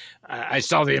tonight? I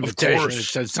saw the invitation. It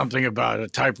said something about a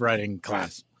typewriting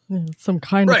class. Some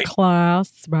kind of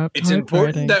class about It's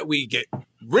important that we get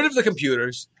rid of the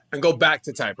computers and go back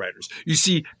to typewriters. You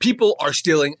see, people are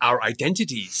stealing our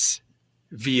identities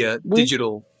via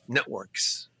digital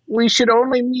networks. We should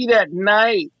only meet at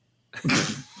night.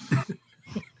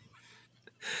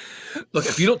 Look,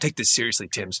 if you don't take this seriously,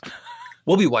 Tims,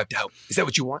 we'll be wiped out. Is that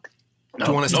what you want? No,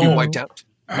 do you want us to be wiped out?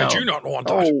 I do not want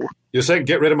that. You're saying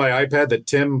get rid of my iPad that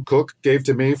Tim Cook gave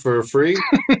to me for free?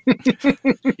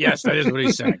 Yes, that is what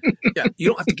he's saying. Yeah, you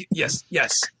don't have to get... Yes.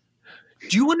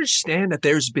 Do you understand that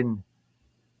there's been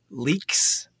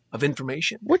leaks of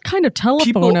information. What kind of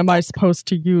telephone am I supposed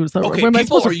to use? Okay, am I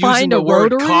people supposed are to find using a the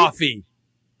word rotary? coffee.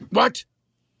 What?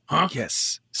 Huh?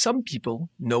 Yes, some people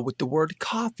know what the word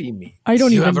coffee means. I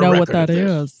don't even know what that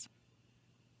is.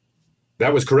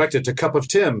 That was corrected to Cup of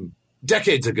Tim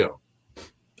decades ago.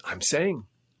 I'm saying.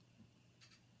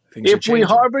 If we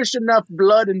harvest enough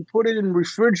blood and put it in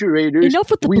refrigerators,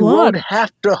 enough with the we blood. won't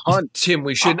have to hunt. Tim,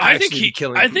 we shouldn't be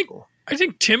killing people. I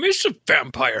think Tim is a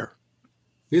vampire.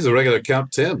 He's a regular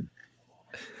Count Tim.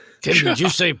 Tim, did you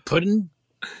say pudding?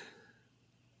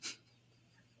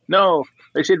 No,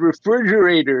 I said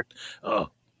refrigerator. Oh.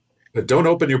 But don't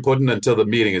open your pudding until the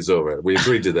meeting is over. We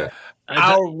agreed to that.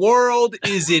 Our world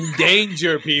is in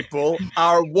danger, people.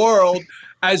 Our world,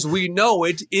 as we know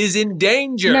it, is in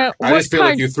danger. Now, I just feel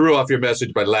like you threw off your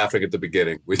message by laughing at the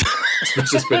beginning.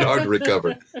 It's just been hard to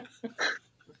recover.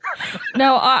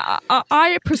 Now,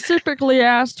 I specifically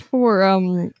asked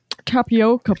for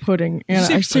tapioca pudding, and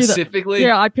I see specifically? that.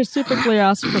 Yeah, I specifically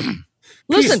asked for.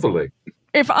 Listen, Peacefully.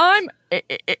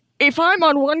 if I'm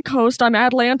on one coast, I'm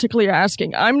Atlantically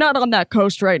asking. I'm not on that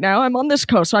coast right now. I'm on this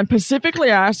coast. So I'm Pacifically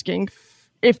asking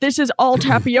if this is all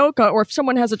tapioca or if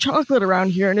someone has a chocolate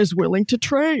around here and is willing to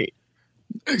trade.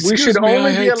 Excuse me,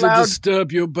 I hate to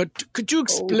disturb you, but could you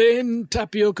explain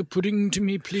tapioca pudding to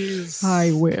me, please?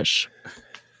 I wish.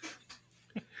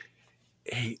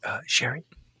 Hey, Sherry.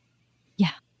 Yeah.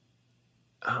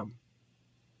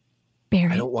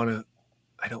 Barry. I don't want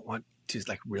to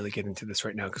like really get into this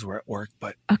right now because we're at work,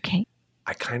 but okay.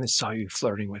 I kind of saw you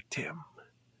flirting with Tim.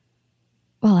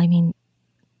 Well, I mean,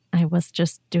 I was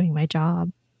just doing my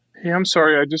job. Hey, I'm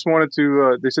sorry. I just wanted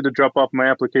to. They said to drop off my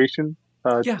application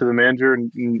to the manager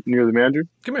and near the manager.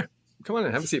 Come here. Come on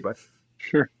in. Have a seat, bud.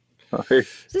 Sure. Hey.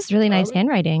 This is really nice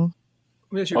handwriting.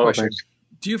 Let me ask you a question. Thanks.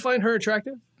 Do you find her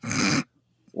attractive?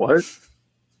 What?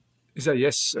 Is that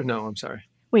yes or no? I'm sorry.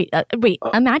 Wait.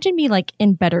 Imagine me like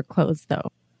in better clothes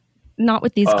though. Not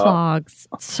with these clogs.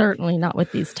 Certainly not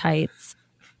with these tights.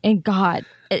 And God,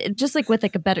 just like with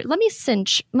like a better. Let me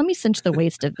cinch the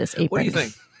waist of this apron. What do you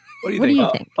think? What do you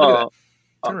think?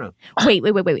 Turn around. Wait.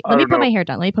 Let me put my hair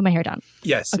down.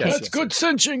 Yes. Okay. Yes. That's good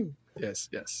cinching. Yes.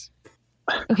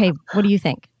 Okay. What do you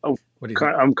think? Oh,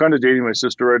 I'm kind of dating my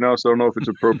sister right now, so I don't know if it's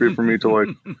appropriate for me to like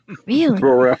really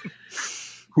throw around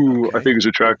who I think is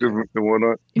attractive and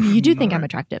whatnot. You do think I'm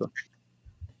attractive?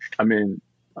 I mean,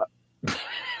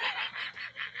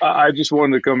 I just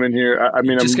wanted to come in here. I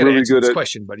mean, I'm really good at this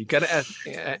question, buddy. You got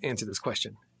to answer this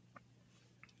question.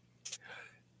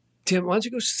 Tim, why don't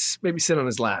you go maybe sit on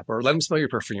his lap or let him smell your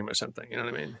perfume or something? You know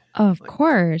what I mean? Of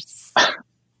course.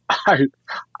 I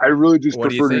really just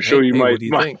prefer to show you my. What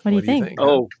do you think?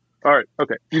 Oh, all right.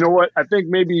 Okay. You know what? I think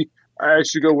maybe I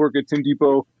should go work at Tim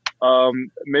Depot.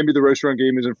 Maybe the restaurant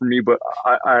game isn't for me, but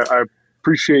I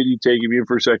appreciate you taking me in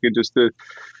for a second just to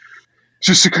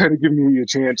kind of give me a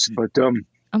chance. But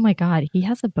oh my God, he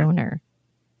has a boner.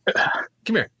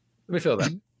 Come here. Let me feel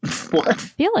that. What?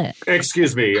 Feel it.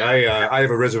 Excuse me. I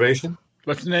have a reservation.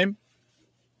 What's the name?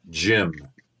 Jim.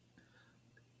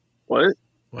 What?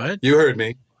 You heard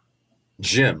me.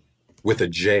 Jim with a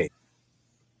J.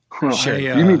 Oh,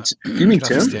 you mean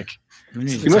Tim?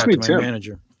 You must be Tim.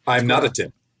 Manager. I'm not a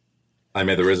Tim. I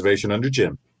made the reservation under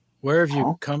Jim. Where have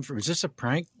you come from? Is this a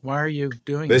prank? Why are you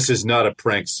doing this? This is not a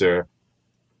prank, sir.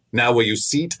 Now, will you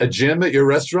seat a Jim at your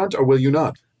restaurant or will you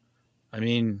not? I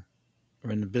mean,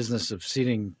 we're in the business of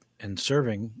seating and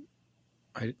serving.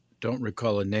 I don't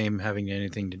recall a name having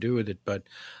anything to do with it, but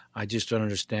I just don't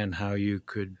understand how you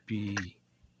could be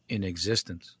in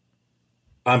existence.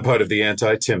 I'm part of the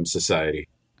Anti-Tim Society.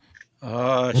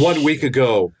 1 week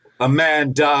ago, a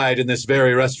man died in this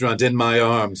very restaurant in my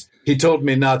arms. He told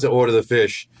me not to order the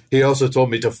fish. He also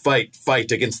told me to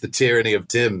fight against the tyranny of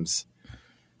Tims.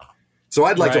 So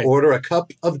I'd like to order a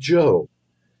cup of Joe.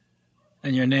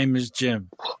 And your name is Jim.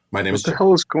 My name is Jim. What the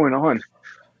hell is going on?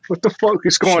 What the fuck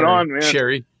is going on, man?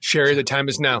 Sherry, the time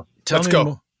is now. Let's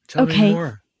go. Tell me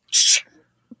more.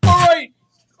 All right.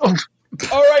 All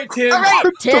right, Tim. All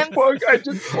right, Tim.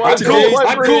 I'm cool.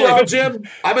 I'm a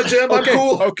Jim. I'm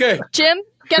cool. Okay. Jim,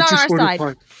 get on our side.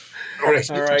 All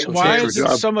right. Why is there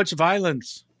so much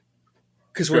violence?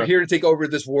 Because we're here to take over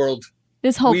this world.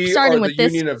 This whole starting with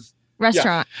this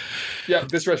restaurant. Yeah,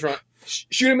 this restaurant.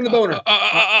 Shoot him in the boner.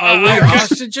 Are we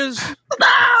hostages? No!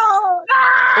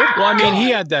 Well, I mean,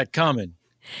 he had that coming.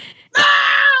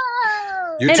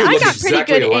 You and two I look got pretty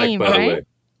exactly good alike, aim, by the right? way.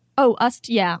 Oh, us?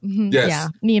 Yeah. Mm-hmm. Yes. Yeah.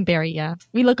 Me and Barry, yeah.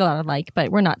 We look a lot alike,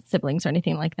 but we're not siblings or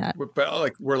anything like that.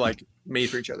 We're like made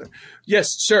for each other.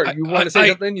 Yes, sir. You want to say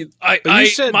something?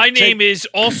 My name is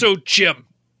also Jim.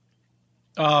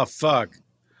 Oh, fuck.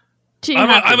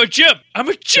 I'm a Jim. I'm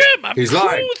He's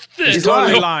lying. He's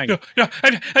lying. No.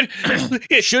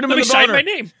 Shoot him Let in me the sign boner. my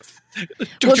name.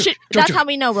 That's how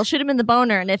we know. We'll shoot him in the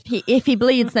boner, and if he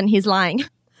bleeds, then he's lying.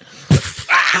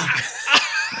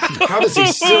 How does he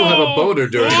still have a boner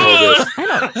during all this? I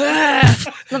don't.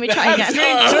 Let me try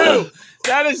again.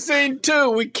 That is scene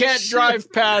 2. We can't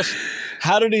drive past.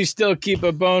 How did he still keep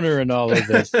a boner in all of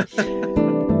this?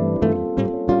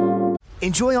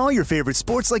 Enjoy all your favorite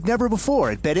sports like never before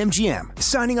at BetMGM.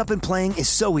 Signing up and playing is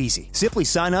so easy. Simply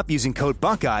sign up using code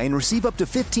Buckeye and receive up to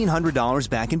 $1,500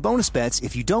 back in bonus bets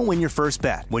if you don't win your first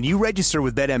bet. When you register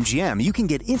with BetMGM, you can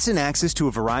get instant access to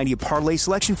a variety of parlay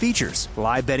selection features,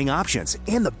 live betting options,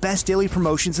 and the best daily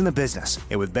promotions in the business.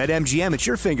 And with BetMGM at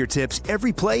your fingertips,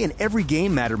 every play and every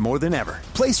game matter more than ever.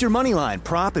 Place your moneyline,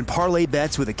 prop, and parlay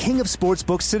bets with the king of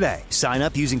sportsbooks today. Sign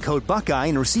up using code Buckeye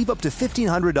and receive up to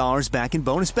 $1,500 back in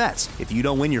bonus bets if you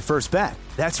don't win your first bet.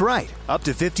 That's right, up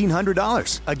to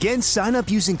 $1,500. Again, sign up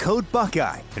using code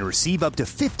Buckeye and receive up to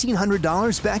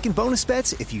 $1,500 back in bonus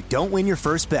bets if you don't win your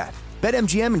first bet.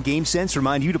 BetMGM and GameSense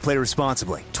remind you to play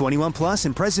responsibly. 21 plus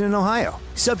and present in Ohio.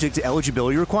 Subject to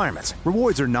eligibility requirements.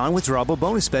 Rewards are non-withdrawable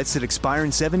bonus bets that expire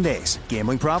in 7 days.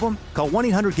 Gambling problem? Call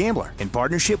 1-800-GAMBLER in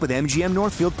partnership with MGM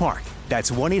Northfield Park.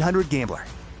 That's 1-800-GAMBLER.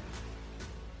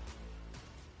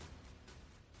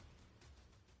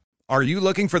 Are you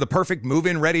looking for the perfect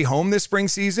move-in ready home this spring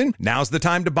season? Now's the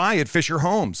time to buy at Fisher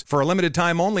Homes. For a limited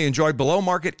time only, enjoy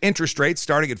below-market interest rates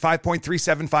starting at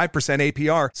 5.375%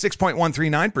 APR,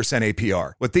 6.139%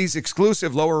 APR. With these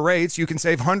exclusive lower rates, you can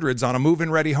save hundreds on a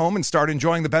move-in ready home and start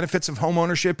enjoying the benefits of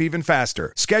homeownership even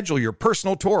faster. Schedule your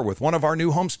personal tour with one of our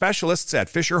new home specialists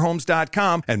at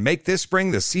FisherHomes.com and make this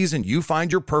spring the season you find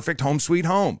your perfect home sweet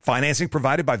home. Financing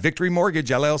provided by Victory Mortgage,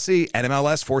 LLC,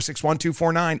 NMLS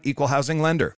 461249, Equal Housing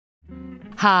Lender.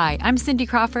 Hi, I'm Cindy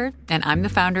Crawford, and I'm the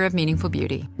founder of Meaningful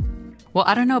Beauty. Well,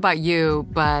 I don't know about you,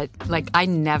 but I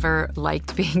never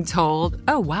liked being told,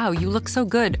 oh, wow, you look so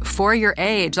good for your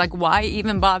age. Why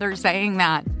even bother saying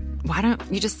that? Why don't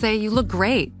you just say you look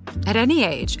great at any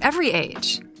age, every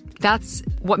age? That's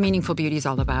what Meaningful Beauty is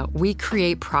all about. We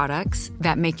create products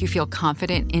that make you feel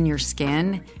confident in your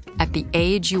skin at the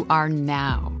age you are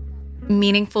now.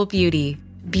 Meaningful Beauty.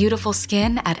 Beautiful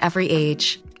skin at every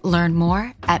age. Learn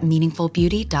more at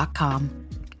meaningfulbeauty.com.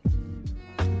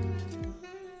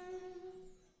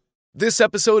 This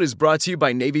episode is brought to you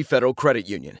by Navy Federal Credit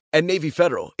Union. At Navy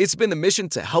Federal, it's been the mission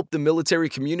to help the military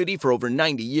community for over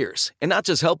 90 years. And not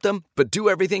just help them, but do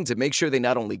everything to make sure they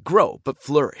not only grow, but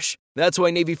flourish. That's why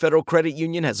Navy Federal Credit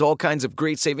Union has all kinds of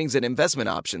great savings and investment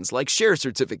options like share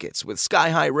certificates with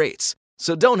sky-high rates.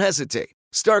 So don't hesitate.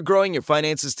 Start growing your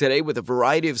finances today with a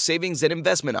variety of savings and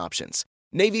investment options.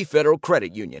 Navy Federal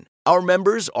Credit Union. Our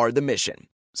members are the mission.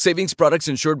 Savings products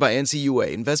insured by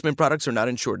NCUA. Investment products are not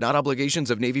insured, not obligations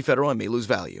of Navy Federal and may lose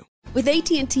value. With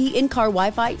AT&T in-car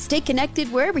Wi-Fi, stay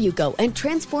connected wherever you go and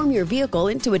transform your vehicle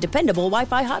into a dependable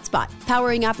Wi-Fi hotspot.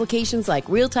 Powering applications like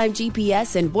real-time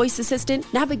GPS and voice assistant,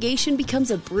 navigation becomes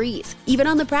a breeze. Even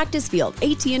on the practice field,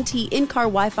 AT&T in-car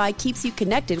Wi-Fi keeps you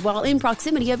connected while in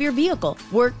proximity of your vehicle.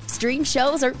 Work, stream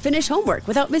shows, or finish homework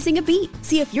without missing a beat.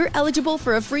 See if you're eligible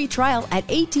for a free trial at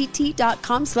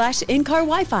att.com/in-car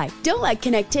Wi-Fi. Don't let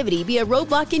connectivity be a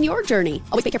roadblock in your journey.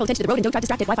 Always pay careful attention to the road and don't drive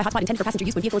distracted. Wi-Fi hotspot intended for passenger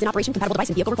use when vehicle is in operation. Compatible device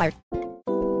and vehicle required.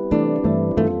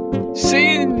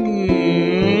 Scene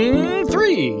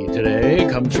 3 today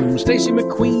comes from Stacey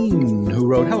McQueen, who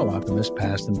wrote, Hello, Optimist,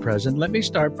 past and present. Let me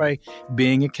start by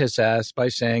being a kiss-ass by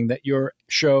saying that your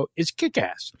show is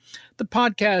kick-ass. The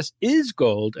podcast is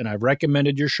gold, and I've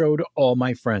recommended your show to all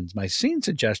my friends. My scene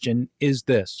suggestion is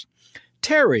this.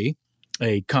 Terry,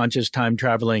 a conscious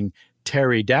time-traveling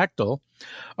pterodactyl,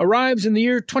 arrives in the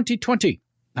year 2020.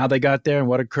 How they got there and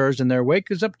what occurs in their wake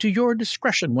is up to your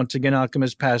discretion. Once again,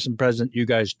 Alchemist, past and present, you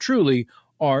guys truly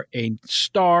are a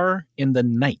star in the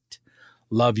night.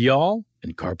 Love y'all,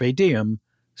 and carpe diem,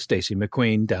 Stacey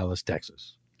McQueen, Dallas,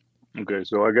 Texas. Okay,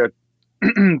 so I got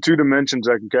 2 dimensions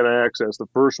I can kind of access. The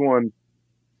first one's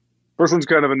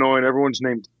kind of annoying. Everyone's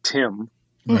named Tim.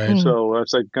 Right. So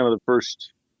that's kind of the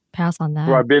first. Pass on that.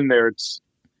 Where I've been there,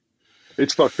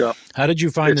 it's fucked up. How did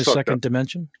you find the second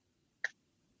dimension?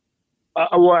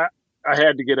 Well, I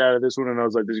had to get out of this one, and I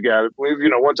was like, "There's got to."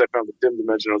 Once I found the Tim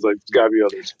dimension, I was like, "There's got to be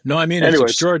others." No, I mean, it's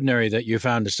extraordinary that you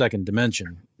found a second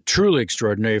dimension. Truly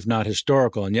extraordinary, if not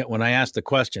historical. And yet, when I asked the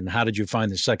question, "How did you find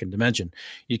the second dimension?"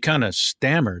 you kind of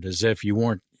stammered as if you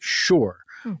weren't sure,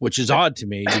 which is odd to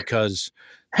me because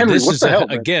Henry, this is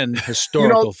again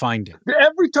historical finding.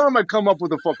 Every time I come up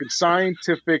with a fucking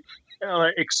scientific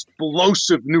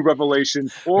explosive new revelation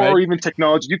or even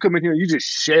technology, you come in here and you just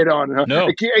shit on it. No,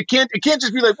 it can't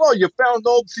just be like, well, you found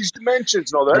all these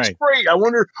dimensions and all that. That's great. I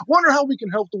wonder how we can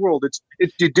help the world.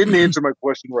 It didn't answer my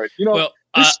question right. Well,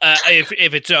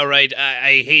 if it's all right,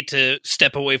 I hate to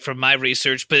step away from my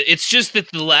research, but it's just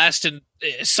that the last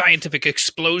scientific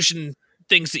explosion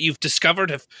things that you've discovered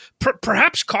have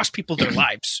perhaps cost people their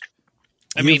lives.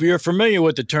 I mean, you're familiar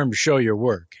with the term "show your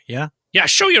work," yeah? Yeah,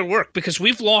 show your work, because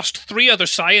we've lost 3 other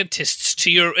scientists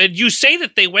to and you say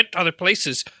that they went to other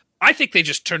places. I think they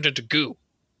just turned into goo.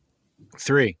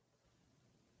 3.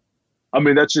 I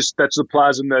mean, that's the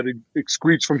plasm that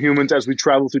excretes from humans as we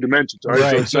travel through dimensions.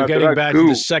 Right. So getting back to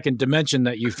the second dimension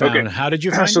that you found, how did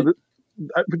you find it?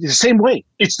 The same way.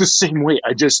 It's the same way.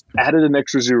 I just added an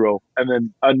extra 0, and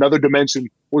then another dimension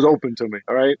was open to me.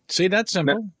 All right. See, that's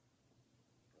simple.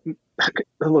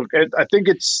 Look, I think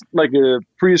it's like a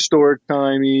prehistoric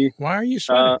timey. Why are you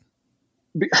sweating?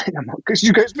 Because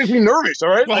you guys make me nervous. All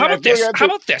right. Well, how about this? How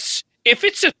about this? If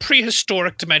it's a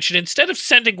prehistoric dimension, instead of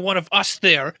sending one of us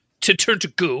there to turn to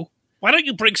goo, why don't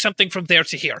you bring something from there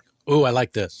to here? Ooh, I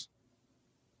like this.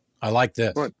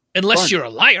 Fun. Unless you're a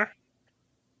liar.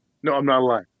 No, I'm not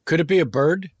lying. Could it be a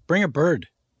bird? Bring a bird.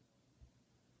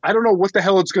 I don't know what the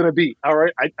hell it's going to be. All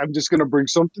right. I'm just going to bring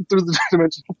something through the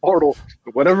dimensional portal.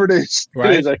 Whatever it is,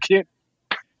 I can't.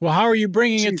 Well, how are you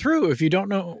bringing it through if you don't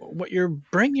know what you're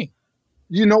bringing?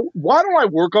 You know, why don't I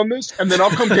work on this, and then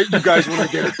I'll come get you guys when I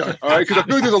get it done, all right? Because I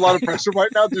feel like there's a lot of pressure right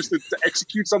now just to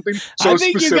execute something so I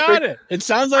think specific. You got it. It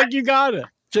sounds like you got it.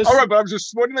 All right, but I'm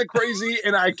just sweating like crazy,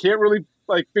 and I can't really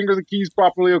finger the keys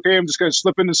properly. Okay, I'm just going to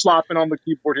slip in and slopping on the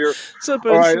keyboard here. All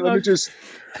right, let me just...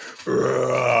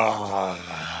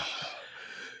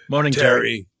 Morning,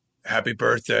 Terry. Happy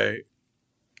birthday.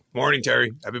 Morning,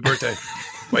 Terry. Happy birthday.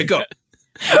 Wake up.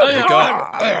 Wake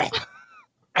up.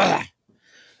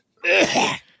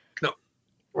 No.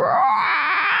 All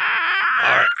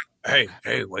right.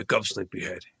 Hey, wake up,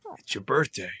 sleepyhead. It's your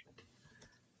birthday.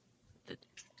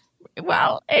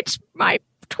 Well, it's my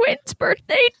twin's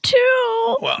birthday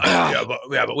too. Well,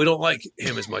 but we don't like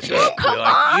him as much as Come we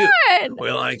like on. you.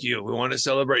 We like you. We want to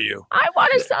celebrate you. I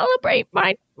want to celebrate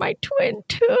my twin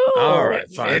too. All right,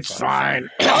 fine. It's fine.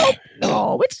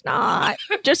 No, it's not.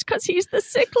 Just because he's the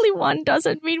sickly one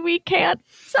doesn't mean we can't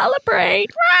celebrate.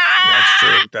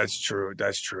 That's true.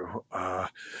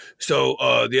 So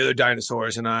the other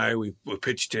dinosaurs and I, we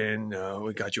pitched in.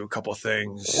 We got you a couple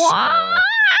things. What?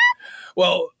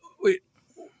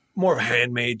 More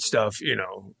handmade stuff, you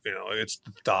know. It's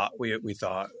the thought we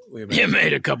thought we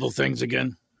made a couple things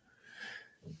again.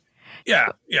 Yeah.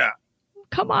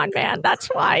 Come on, man. That's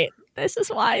why. This is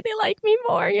why they like me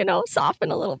more.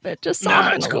 Soften a little bit. Just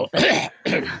soften a little bit.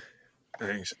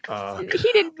 Thanks.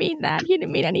 He didn't mean that. He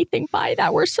didn't mean anything by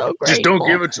that. We're so grateful. Just don't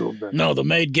give it to him. Then. No, the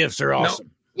made gifts are awesome.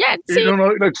 No. Yeah. See, you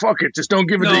don't know, fuck it. Just don't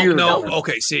give it to you. No.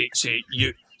 Okay. See,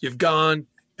 you've gone.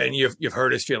 And you've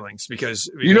hurt his feelings because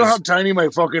you know how tiny my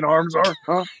fucking arms are,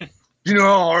 huh? Do you know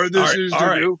how hard this is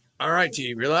to do? All right,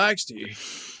 T, relax, T.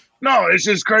 No, it's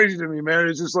just crazy to me, man.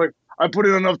 It's just like I put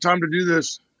in enough time to do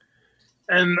this,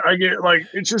 and I get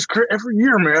it's just every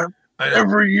year, man.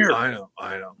 Every year. I know.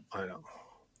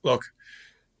 Look,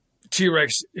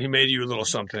 T-Rex, he made you a little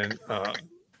something,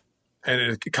 and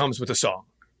it comes with a song,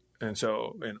 and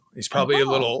so he's probably a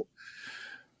little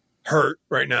hurt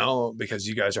right now because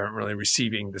you guys aren't really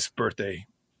receiving this birthday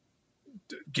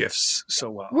gifts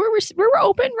so well. We're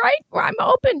open, right? I'm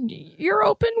open. You're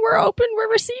open. We're open.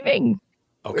 We're receiving.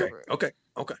 Okay.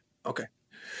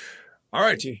 All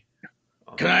right, T.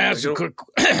 Can I ask a quick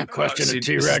question to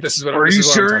T-Rex? This is what Are you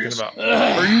serious? I'm talking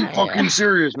about. Are you fucking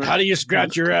serious, man? How do you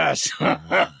scratch your ass?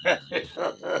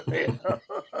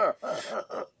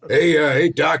 Hey,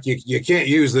 Doc, you can't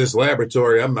use this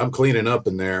laboratory. I'm cleaning up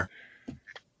in there.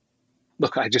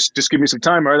 Look, I just give me some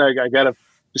time, right? I gotta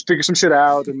just figure some shit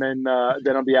out, and then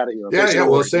I'll be out of here. Okay? Yeah.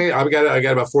 Well, I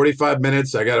got about 45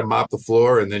 minutes. I got to mop the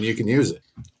floor, and then you can use it.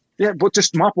 Yeah, but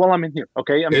just mop while I'm in here,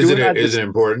 okay? Is it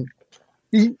important?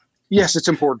 Yes, it's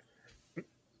important.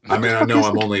 I mean, I know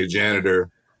I'm only a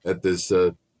janitor at this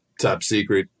top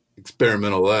secret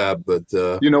experimental lab, but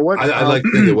you know what? I like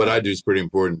to think that what I do is pretty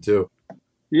important too.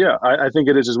 Yeah, I think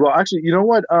it is as well. Actually, you know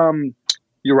what?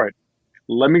 You're right.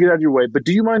 Let me get out of your way. But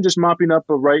do you mind just mopping up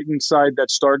right inside that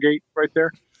Stargate right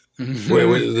there? Wait,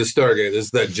 the Stargate. This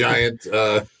is that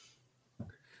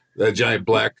giant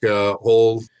black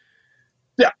hole.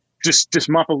 Yeah, just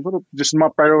mop a little. Just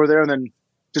mop right over there, and then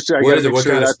just. What is it? What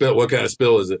kind of spill? What kind of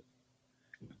spill is it?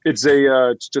 It's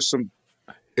it's just some.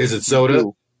 Is it soda?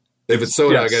 Blue. If it's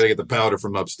soda, Yes. I got to get the powder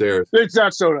from upstairs. It's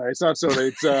not soda. It's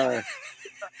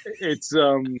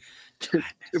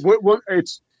What?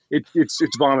 It's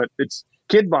vomit. It's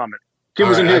kid vomit. Kid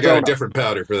was in here. I got a different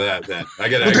powder for that. Then I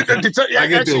get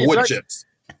the wood chips.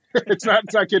 It's not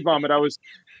kid vomit. I was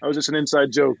just an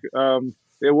inside joke.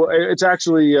 It's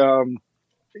actually,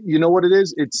 you know what it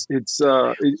is? It's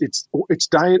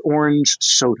Diet Orange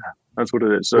soda. That's what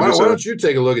it is. So why don't you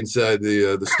take a look inside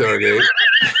the Stargate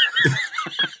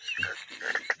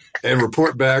and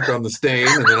report back on the stain,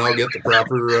 and then I'll get the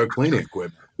proper cleaning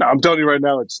equipment. No, I'm telling you right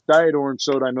now, it's Diet Orange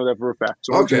soda. I know that for a fact.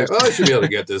 So okay, well, I should be able to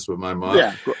get this with my mom.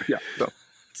 Yeah. So.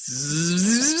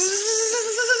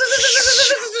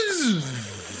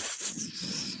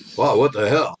 Wow, what the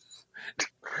hell?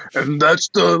 And that's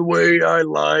the way I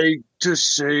like to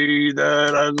say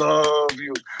that I love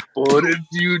you. But if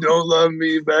you don't love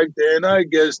me back then, I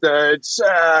guess that's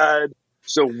sad.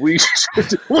 So we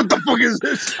what the fuck is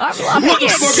this? I'm loving what the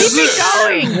fuck is this?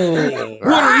 Going.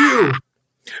 What are you?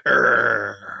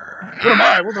 What am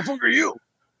I? What the fuck are you?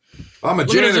 I'm a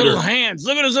Look janitor. at his little hands.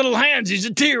 Look at his little hands. He's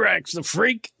a T-Rex, the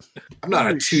freak. I'm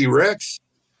not a T-Rex.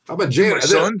 I'm a janitor.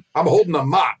 Son? I'm holding a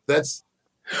mop. Is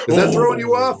that throwing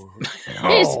you off?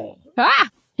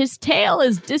 His tail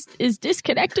is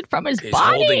disconnected from his He's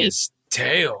body. holding his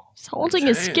tail. He's holding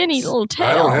his skinny little tail.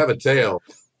 I don't have a tail.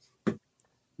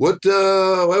 What do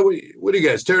you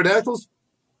guys, pterodactyls?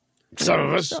 Some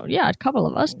of us. So, yeah, a couple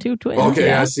of us, 2 twins. Okay,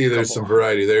 yeah. I see there's some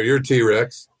variety there. You're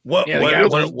T-Rex. What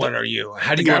are you?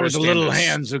 How do you guy with the little this?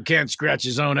 hands who can't scratch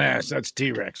his own ass? That's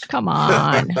T-Rex. Come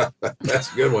on.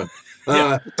 That's a good one.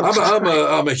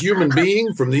 I'm a human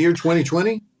being from the year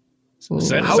 2020.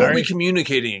 How are we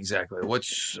communicating exactly?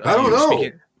 I don't know.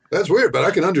 Speaking? That's weird, but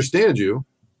I can understand you.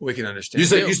 We can understand. You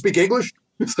said you speak English?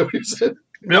 Is that what you said?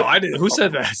 No, I didn't. Who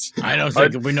said that? I don't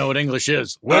think we know what English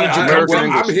is. Where did you come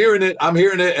from? I'm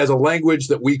hearing it as a language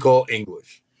that we call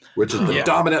English, which is the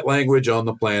dominant language on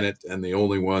the planet and the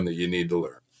only one that you need to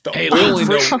learn. Hey,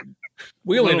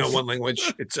 we only know one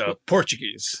language. It's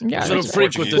Portuguese. Yeah,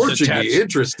 Portuguese.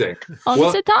 Interesting.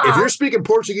 Well, if you're speaking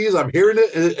Portuguese, I'm hearing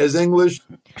it as English.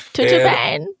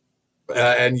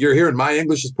 And you're hearing my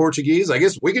English as Portuguese. I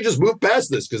guess we could just move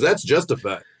past this because that's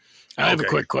justified. I have a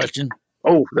quick question.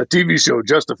 Oh, the TV show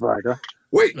Justified, huh?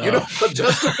 Wait, you know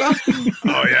Justified?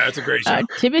 Oh, yeah, it's a great show.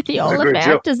 Timothy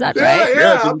Olyphant, is that right?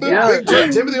 Yeah, I'm a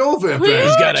big Timothy Olyphant fan.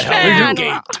 He's got a hell of a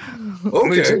gait.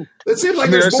 Okay. It seems like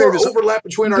there's more overlap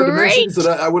between our dimensions than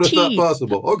I would have thought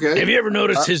possible. Okay. Have you ever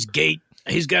noticed his gait?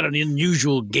 He's got an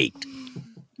unusual gait.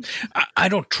 I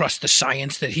don't trust the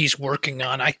science that he's working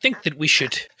on. I think that we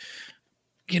should,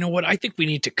 you know what? I think we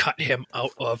need to cut him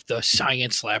out of the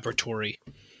science laboratory.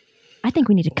 I think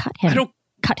we need to cut him.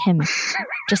 Cut him.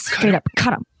 Just straight up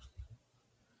cut him.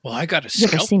 Well, I got a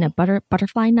scalpel. You ever seen a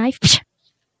butterfly knife?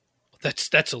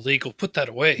 That's illegal. Put that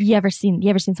away. You ever seen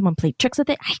someone play tricks with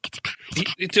it?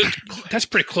 That's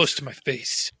pretty close to my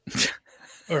face.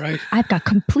 All right. I've got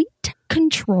complete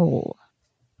control.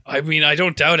 I mean, I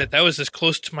don't doubt it. That was as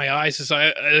close to my eyes as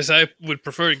I would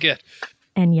prefer to get.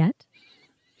 And yet.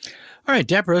 All right,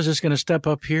 Deborah's just going to step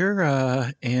up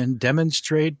here and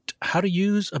demonstrate how to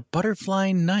use a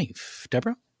butterfly knife.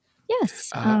 Deborah? Yes.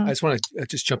 I just want to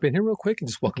just jump in here real quick and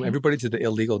just welcome everybody to the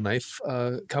illegal knife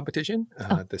competition.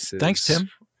 This is thanks, Tim.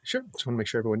 Sure. Just want to make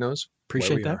sure everyone knows.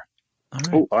 Appreciate that. Right.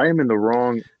 Oh, I am in the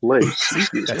wrong place.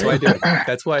 That's why I do it.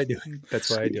 That's why I do it.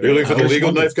 That's why I do it. You're looking for the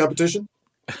legal knife competition?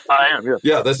 I am, yeah.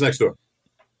 Yeah, that's next door.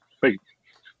 Thank you.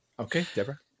 Okay,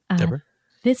 Deborah. Deborah?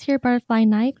 This here butterfly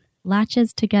knife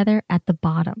latches together at the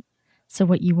bottom. So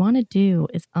what you want to do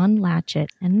is unlatch it,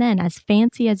 and then as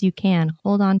fancy as you can,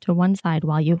 hold on to one side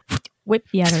while you whip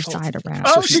the other side around.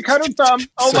 Oh, she cut her thumb.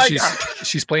 Oh, my God.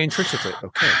 She's playing tricks with it.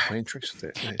 Okay, playing tricks with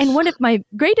it. Nice. And one of my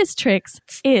greatest tricks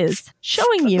is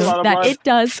showing you that it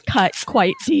does cut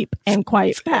quite deep and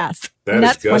quite fast.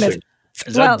 That's gushing.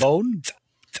 Is that bone?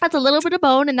 That's a little bit of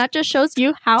bone, and that just shows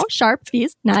you how sharp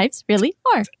these knives really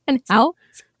are and how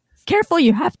careful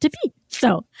you have to be.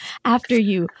 So after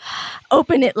you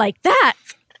open it like that,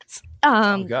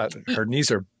 oh God, her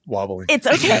knees are wobbling. It's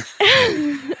okay.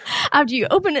 After you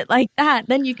open it like that,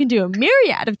 then you can do a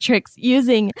myriad of tricks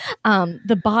using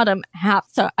the bottom half.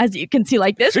 So as you can see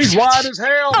like this. She's wide as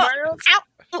hell,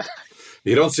 man.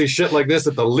 You don't see shit like this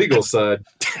at the legal side.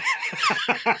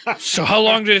 So how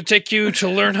long did it take you to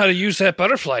learn how to use that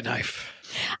butterfly knife?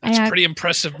 That's pretty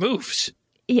impressive moves.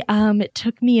 It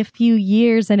took me a few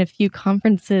years and a few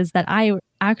conferences that I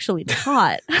actually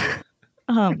taught.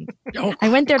 I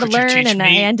went there to learn, and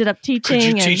I ended up teaching.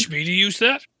 Could you teach me to use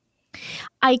that?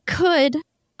 I could,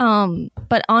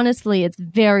 but honestly, it's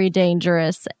very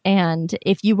dangerous. And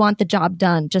if you want the job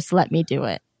done, just let me do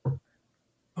it.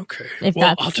 Okay.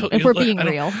 If we're being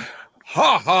real.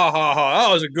 Ha ha ha ha!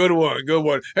 That was a good one. Good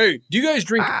one. Hey, do you guys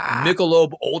drink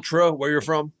Michelob Ultra where you're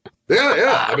from?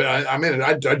 Yeah. I mean,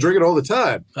 I drink it all the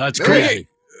time. That's crazy.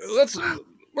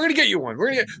 We're gonna get you one.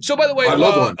 So, by the way, I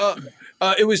love one.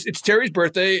 It's Terry's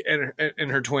birthday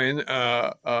and her twin.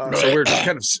 So we're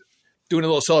kind of doing a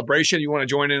little celebration. You want to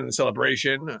join in the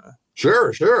celebration?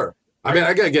 Sure. I mean,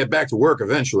 I gotta get back to work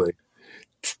eventually.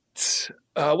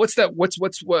 What's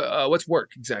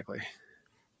work exactly?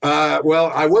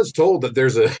 Well, I was told that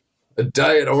there's a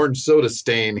diet orange soda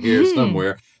stain here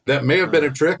somewhere. That may have been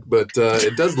a trick, but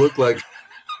it does look like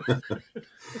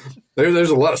there's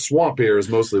a lot of swamp here is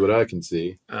mostly what I can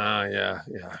see. Yeah.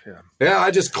 Yeah, I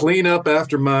just clean up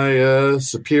after my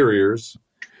superiors.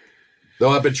 Though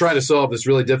I've been trying to solve this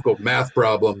really difficult math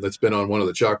problem that's been on one of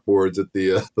the chalkboards at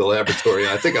the laboratory,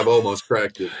 and I think I've almost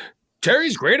cracked it.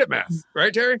 Terry's great at math,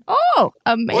 right, Terry? Oh,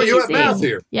 amazing. Well, you have math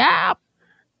here. Yeah.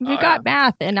 We got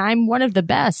math, and I'm one of the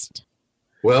best.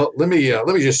 Well, let me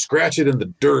just scratch it in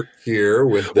the dirt here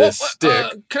with this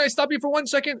stick. Can I stop you for 1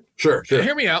 second? Sure.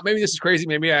 Hear me out. Maybe this is crazy.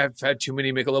 Maybe I've had too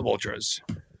many Michelob Ultras.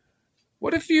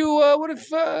 What if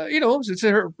it's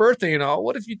her birthday and all,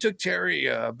 what if you took Terry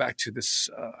back to this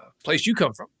place you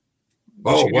come from?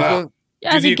 Oh, wow.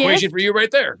 Do the equation for you right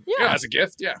there. Yeah, as a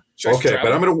gift. Yeah. Okay,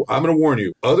 but I'm gonna warn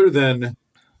you. Other than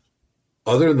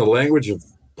the language of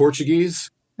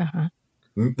Portuguese,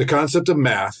 the concept of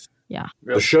math,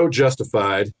 the show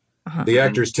Justified, the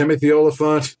actors Timothy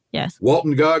Oliphant,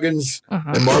 Walton Goggins,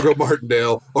 and Margot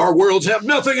Martindale, our worlds have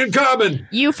nothing in common.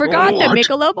 You forgot the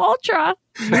Michelob Ultra.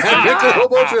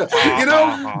 Michelob Ultra. You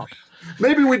know,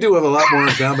 maybe we do have a lot more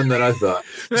in common than I thought.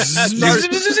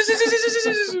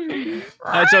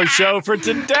 That's our show for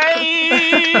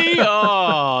today.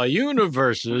 Oh,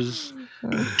 universes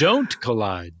don't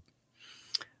collide.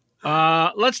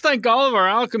 Let's thank all of our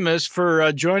alchemists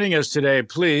for joining us today,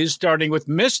 please, starting with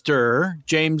Mr.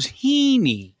 James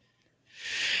Heaney.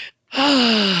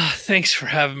 Thanks for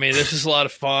having me. This is a lot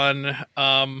of fun.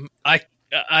 I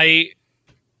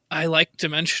like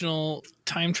dimensional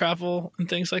time travel and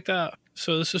things like that,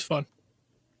 so this is fun.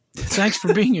 Thanks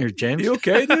for being here, James. You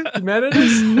okay, dude? You mad at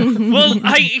us? Well,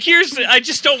 I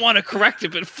just don't want to correct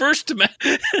it, but the first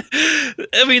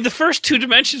two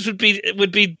dimensions would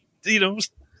be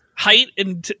height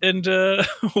and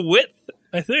width,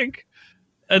 I think.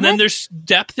 And then there's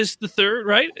depth is the third,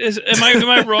 right? Am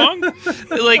I wrong?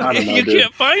 Like you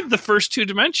can't find the first two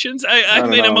dimensions.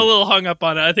 I'm a little hung up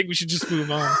on it. I think we should just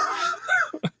move on.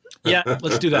 Yeah,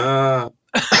 let's do that.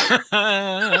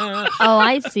 Oh,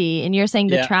 I see. And you're saying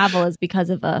the travel is because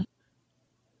of a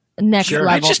next level.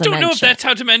 I just dimension. don't know if that's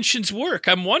how dimensions work.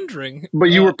 I'm wondering.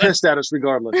 But you were pissed at us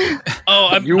regardless.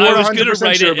 I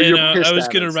was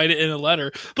going to write it in a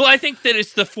letter. But I think that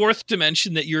it's the fourth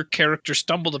dimension that your character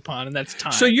stumbled upon, and that's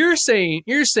time. So you're saying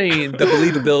the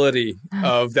believability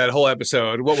of that whole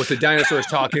episode, what with the dinosaurs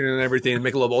talking and everything, and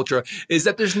Michelob Ultra, is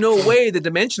that there's no way the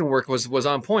dimension work was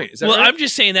on point. Is that right? I'm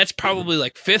just saying that's probably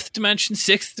like fifth dimension,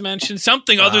 sixth dimension,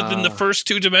 something other than the first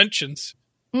two dimensions.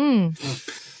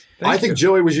 I think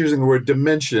Joey was using the word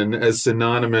dimension as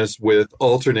synonymous with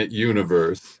alternate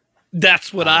universe.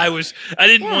 That's what I was. I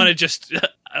didn't want to just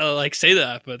say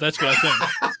that, but that's what I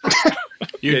think.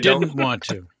 You didn't want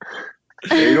to.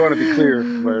 Yeah, you don't want to be clear,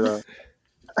 but.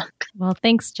 Well,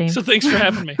 thanks, James. So thanks for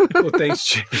having me. Well, thanks,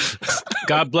 James.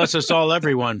 God bless us all,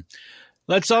 everyone.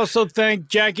 Let's also thank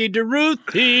Jackie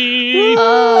DeRuthi.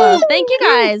 Thank you,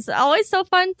 guys. Always so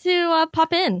fun to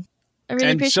pop in. I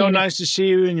really appreciate it. And so nice to see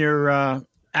you in your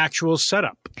actual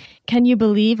setup. Can you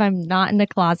believe I'm not in a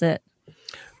closet?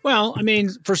 Well, I mean,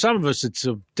 for some of us, it's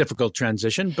a difficult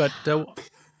transition, but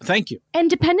thank you. And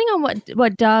depending on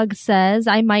what Doug says,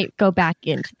 I might go back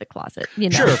into the closet.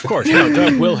 Sure, of course. No,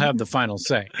 Doug will have the final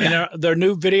say. And there are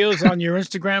new videos on your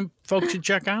Instagram folks should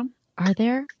check out? Are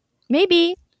there?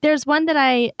 Maybe. There's one that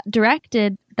I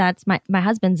directed that's my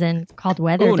husband's in called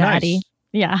Weather Daddy. Nice.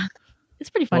 Yeah. It's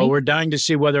pretty funny. Well, we're dying to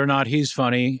see whether or not he's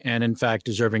funny and, in fact,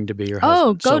 deserving to be your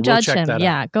husband. Oh, go judge him.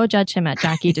 Yeah, go judge him at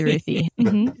Jackie DeRuthi.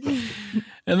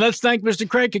 And let's thank Mr.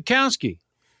 Craig Kukowski.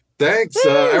 Thanks.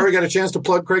 I already got a chance to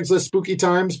plug Craigslist Spooky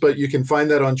Times, but you can find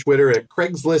that on Twitter at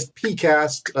Craigslist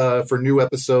PCast for new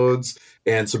episodes,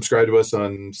 and subscribe to us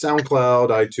on SoundCloud,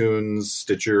 iTunes,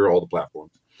 Stitcher, all the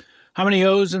platforms. How many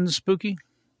O's in the Spooky?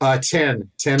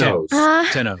 10 O's.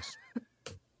 10 O's.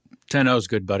 10 O's,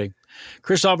 good buddy.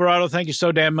 Chris Alvarado, thank you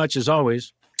so damn much as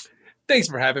always. Thanks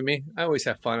for having me. I always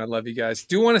have fun. I love you guys.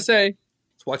 Do want to say, I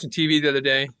was watching TV the other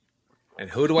day, and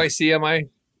who do I see on my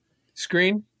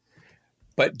screen?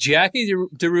 But Jackie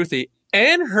DeRuthi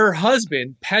and her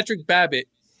husband, Patrick Babbitt,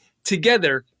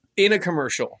 together in a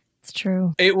commercial. It's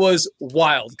true. It was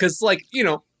wild because,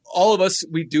 all of us,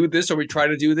 we do this or we try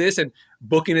to do this, and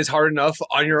booking is hard enough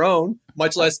on your own,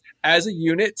 much less as a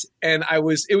unit. And it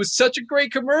was such a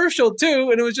great commercial too.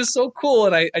 And it was just so cool.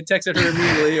 And I texted her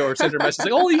immediately or sent her a message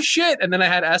like, holy shit. And then I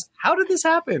had asked, how did this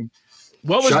happen?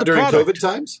 What was Shot the during product? COVID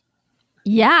times?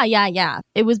 Yeah.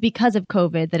 It was because of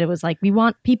COVID that it was like, we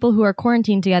want people who are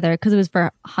quarantined together, because it was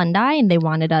for Hyundai and they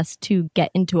wanted us to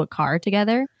get into a car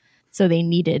together. So they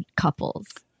needed couples.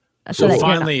 So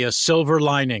finally, a silver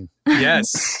lining.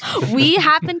 Yes. We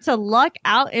happened to luck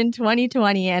out in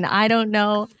 2020, and I don't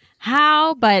know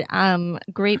how, but I'm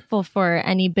grateful for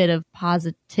any bit of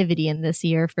positivity in this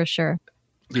year for sure.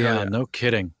 Yeah, no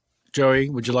kidding. Joey,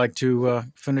 would you like to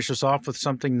finish us off with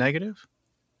something negative?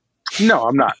 No,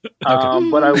 I'm not.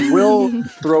 But I will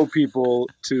throw people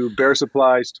to Bear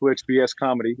Supply's Twitch BS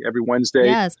Comedy every Wednesday.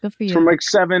 Yes, good for you. From like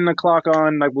 7 o'clock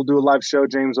on, like we'll do a live show.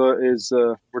 James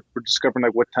we're discovering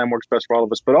like what time works best for all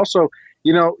of us. But also,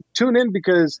 tune in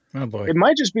because it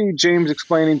might just be James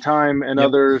explaining time and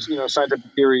others,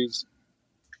 scientific theories,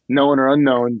 known or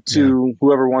unknown, to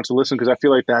whoever wants to listen. Because I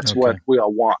feel like that's what we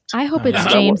all want. I hope it's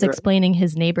James explaining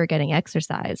his neighbor getting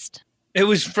exercised. It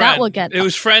was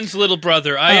Friend's little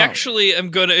brother. I actually am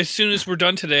going to, as soon as we're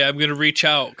done today, I'm going to reach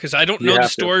out because I don't know the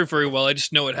story very well. I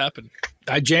just know it happened.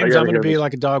 James, I'm going to be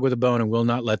like a dog with a bone and will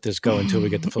not let this go until we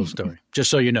get the full story. Just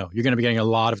so you know, you're going to be getting a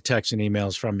lot of texts and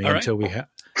emails from me until we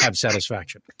have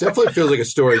satisfaction. Definitely feels like a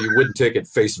story you wouldn't take at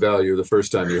face value the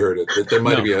first time you heard it. There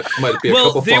might be a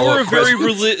couple they follow-up were very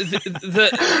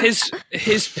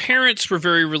his parents were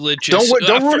very religious.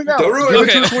 Don't ruin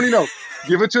it now.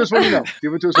 Give it to us when you know.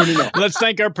 Give it to us when you know. Let's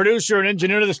thank our producer and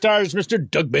engineer of the stars, Mr.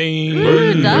 Doug Bain.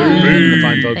 The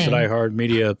fine folks at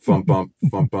iHeartMedia. Bump, bump,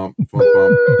 bump, bump, bump,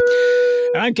 bump.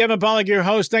 I'm Kevin Pollak, your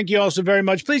host. Thank you all so very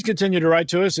much. Please continue to write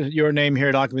to us at your name here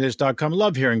at alchemythis.com.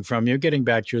 Love hearing from you, getting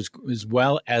back to you as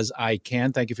well as I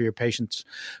can. Thank you for your patience.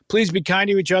 Please be kind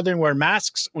to each other and wear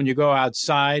masks when you go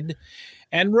outside.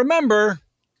 And remember,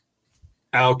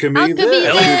 Alchemy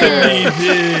this.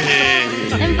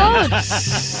 And vote.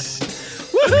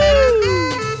 Woohoo!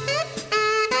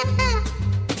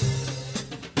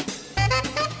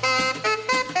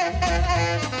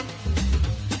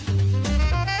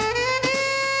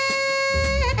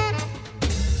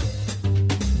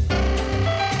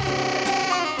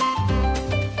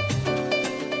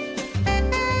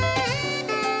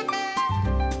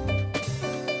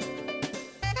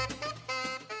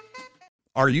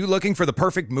 Are you looking for the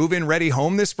perfect move-in ready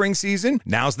home this spring season?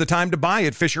 Now's the time to buy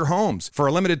at Fisher Homes. For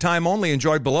a limited time only,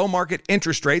 enjoy below-market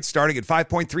interest rates starting at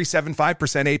 5.375%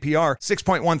 APR,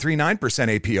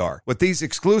 6.139% APR. With these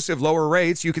exclusive lower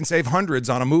rates, you can save hundreds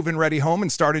on a move-in ready home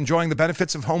and start enjoying the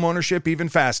benefits of home ownership even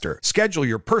faster. Schedule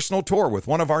your personal tour with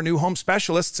one of our new home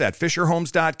specialists at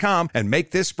FisherHomes.com and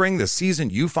make this spring the season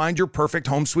you find your perfect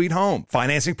home sweet home.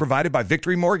 Financing provided by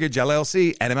Victory Mortgage,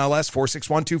 LLC, NMLS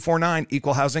 461249,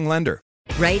 Equal Housing Lender.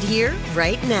 Right here,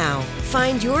 right now.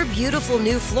 Find your beautiful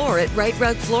new floor at Right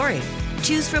Rug Flooring.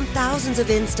 Choose from thousands of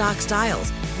in-stock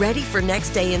styles, ready for next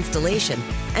day installation,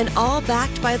 and all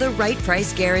backed by the right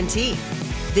price guarantee.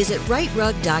 Visit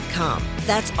rightrug.com.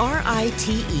 That's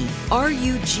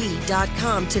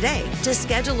RITERUG.com today to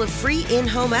schedule a free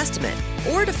in-home estimate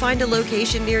or to find a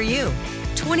location near you.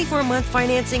 24-month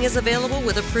financing is available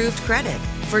with approved credit.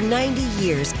 For 90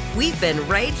 years, we've been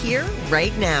right here,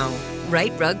 right now.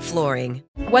 Right Rug Flooring.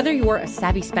 Whether you're a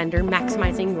savvy spender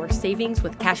maximizing your savings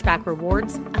with cashback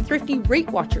rewards, a thrifty rate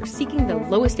watcher seeking the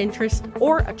lowest interest,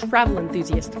 or a travel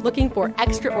enthusiast looking for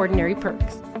extraordinary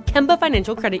perks, Kemba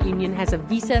Financial Credit Union has a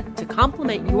visa to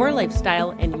complement your lifestyle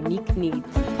and unique needs.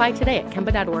 Apply today at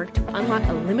Kemba.org to unlock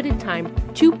a limited-time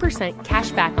 2%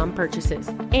 cash back on purchases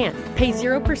and pay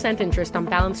 0% interest on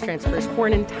balance transfers for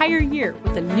an entire year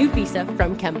with a new visa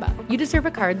from Kemba. You deserve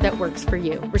a card that works for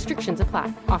you. Restrictions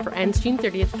apply. Offer ends June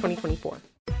 30th, 2024.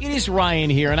 It is Ryan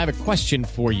here, and I have a question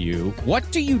for you. What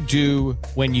do you do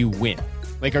when you win?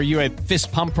 Like, are you a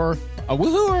fist pumper, a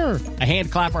woohooer, a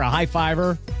hand clapper, a high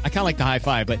fiver? I kind of like the high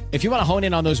five, but if you want to hone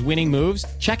in on those winning moves,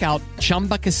 check out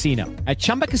Chumba Casino. At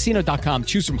ChumbaCasino.com,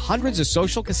 choose from hundreds of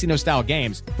social casino-style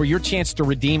games for your chance to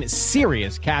redeem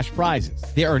serious cash prizes.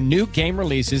 There are new game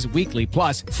releases weekly,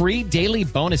 plus free daily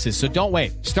bonuses, so don't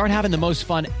wait. Start having the most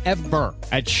fun ever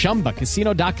at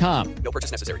ChumbaCasino.com. No purchase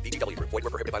necessary. VGW. Void where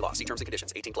prohibited by law. See terms and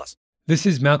conditions. 18+. This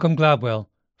is Malcolm Gladwell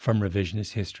from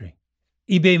Revisionist History.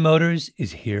 eBay Motors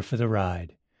is here for the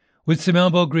ride. With some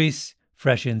elbow grease,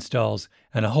 fresh installs,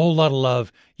 and a whole lot of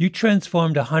love, you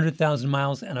transformed 100,000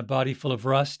 miles and a body full of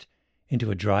rust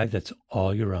into a drive that's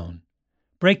all your own.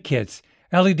 Brake kits,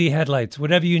 LED headlights,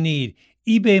 whatever you need,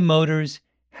 eBay Motors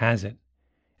has it.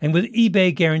 And with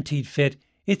eBay Guaranteed Fit,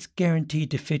 it's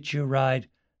guaranteed to fit your ride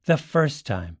The first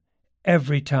time,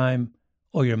 every time,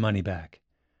 or your money back.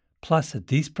 Plus, at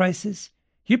these prices,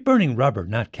 you're burning rubber,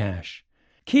 not cash.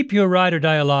 Keep your ride or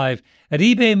die alive at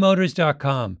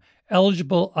ebaymotors.com.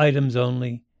 Eligible items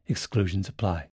only. Exclusions apply.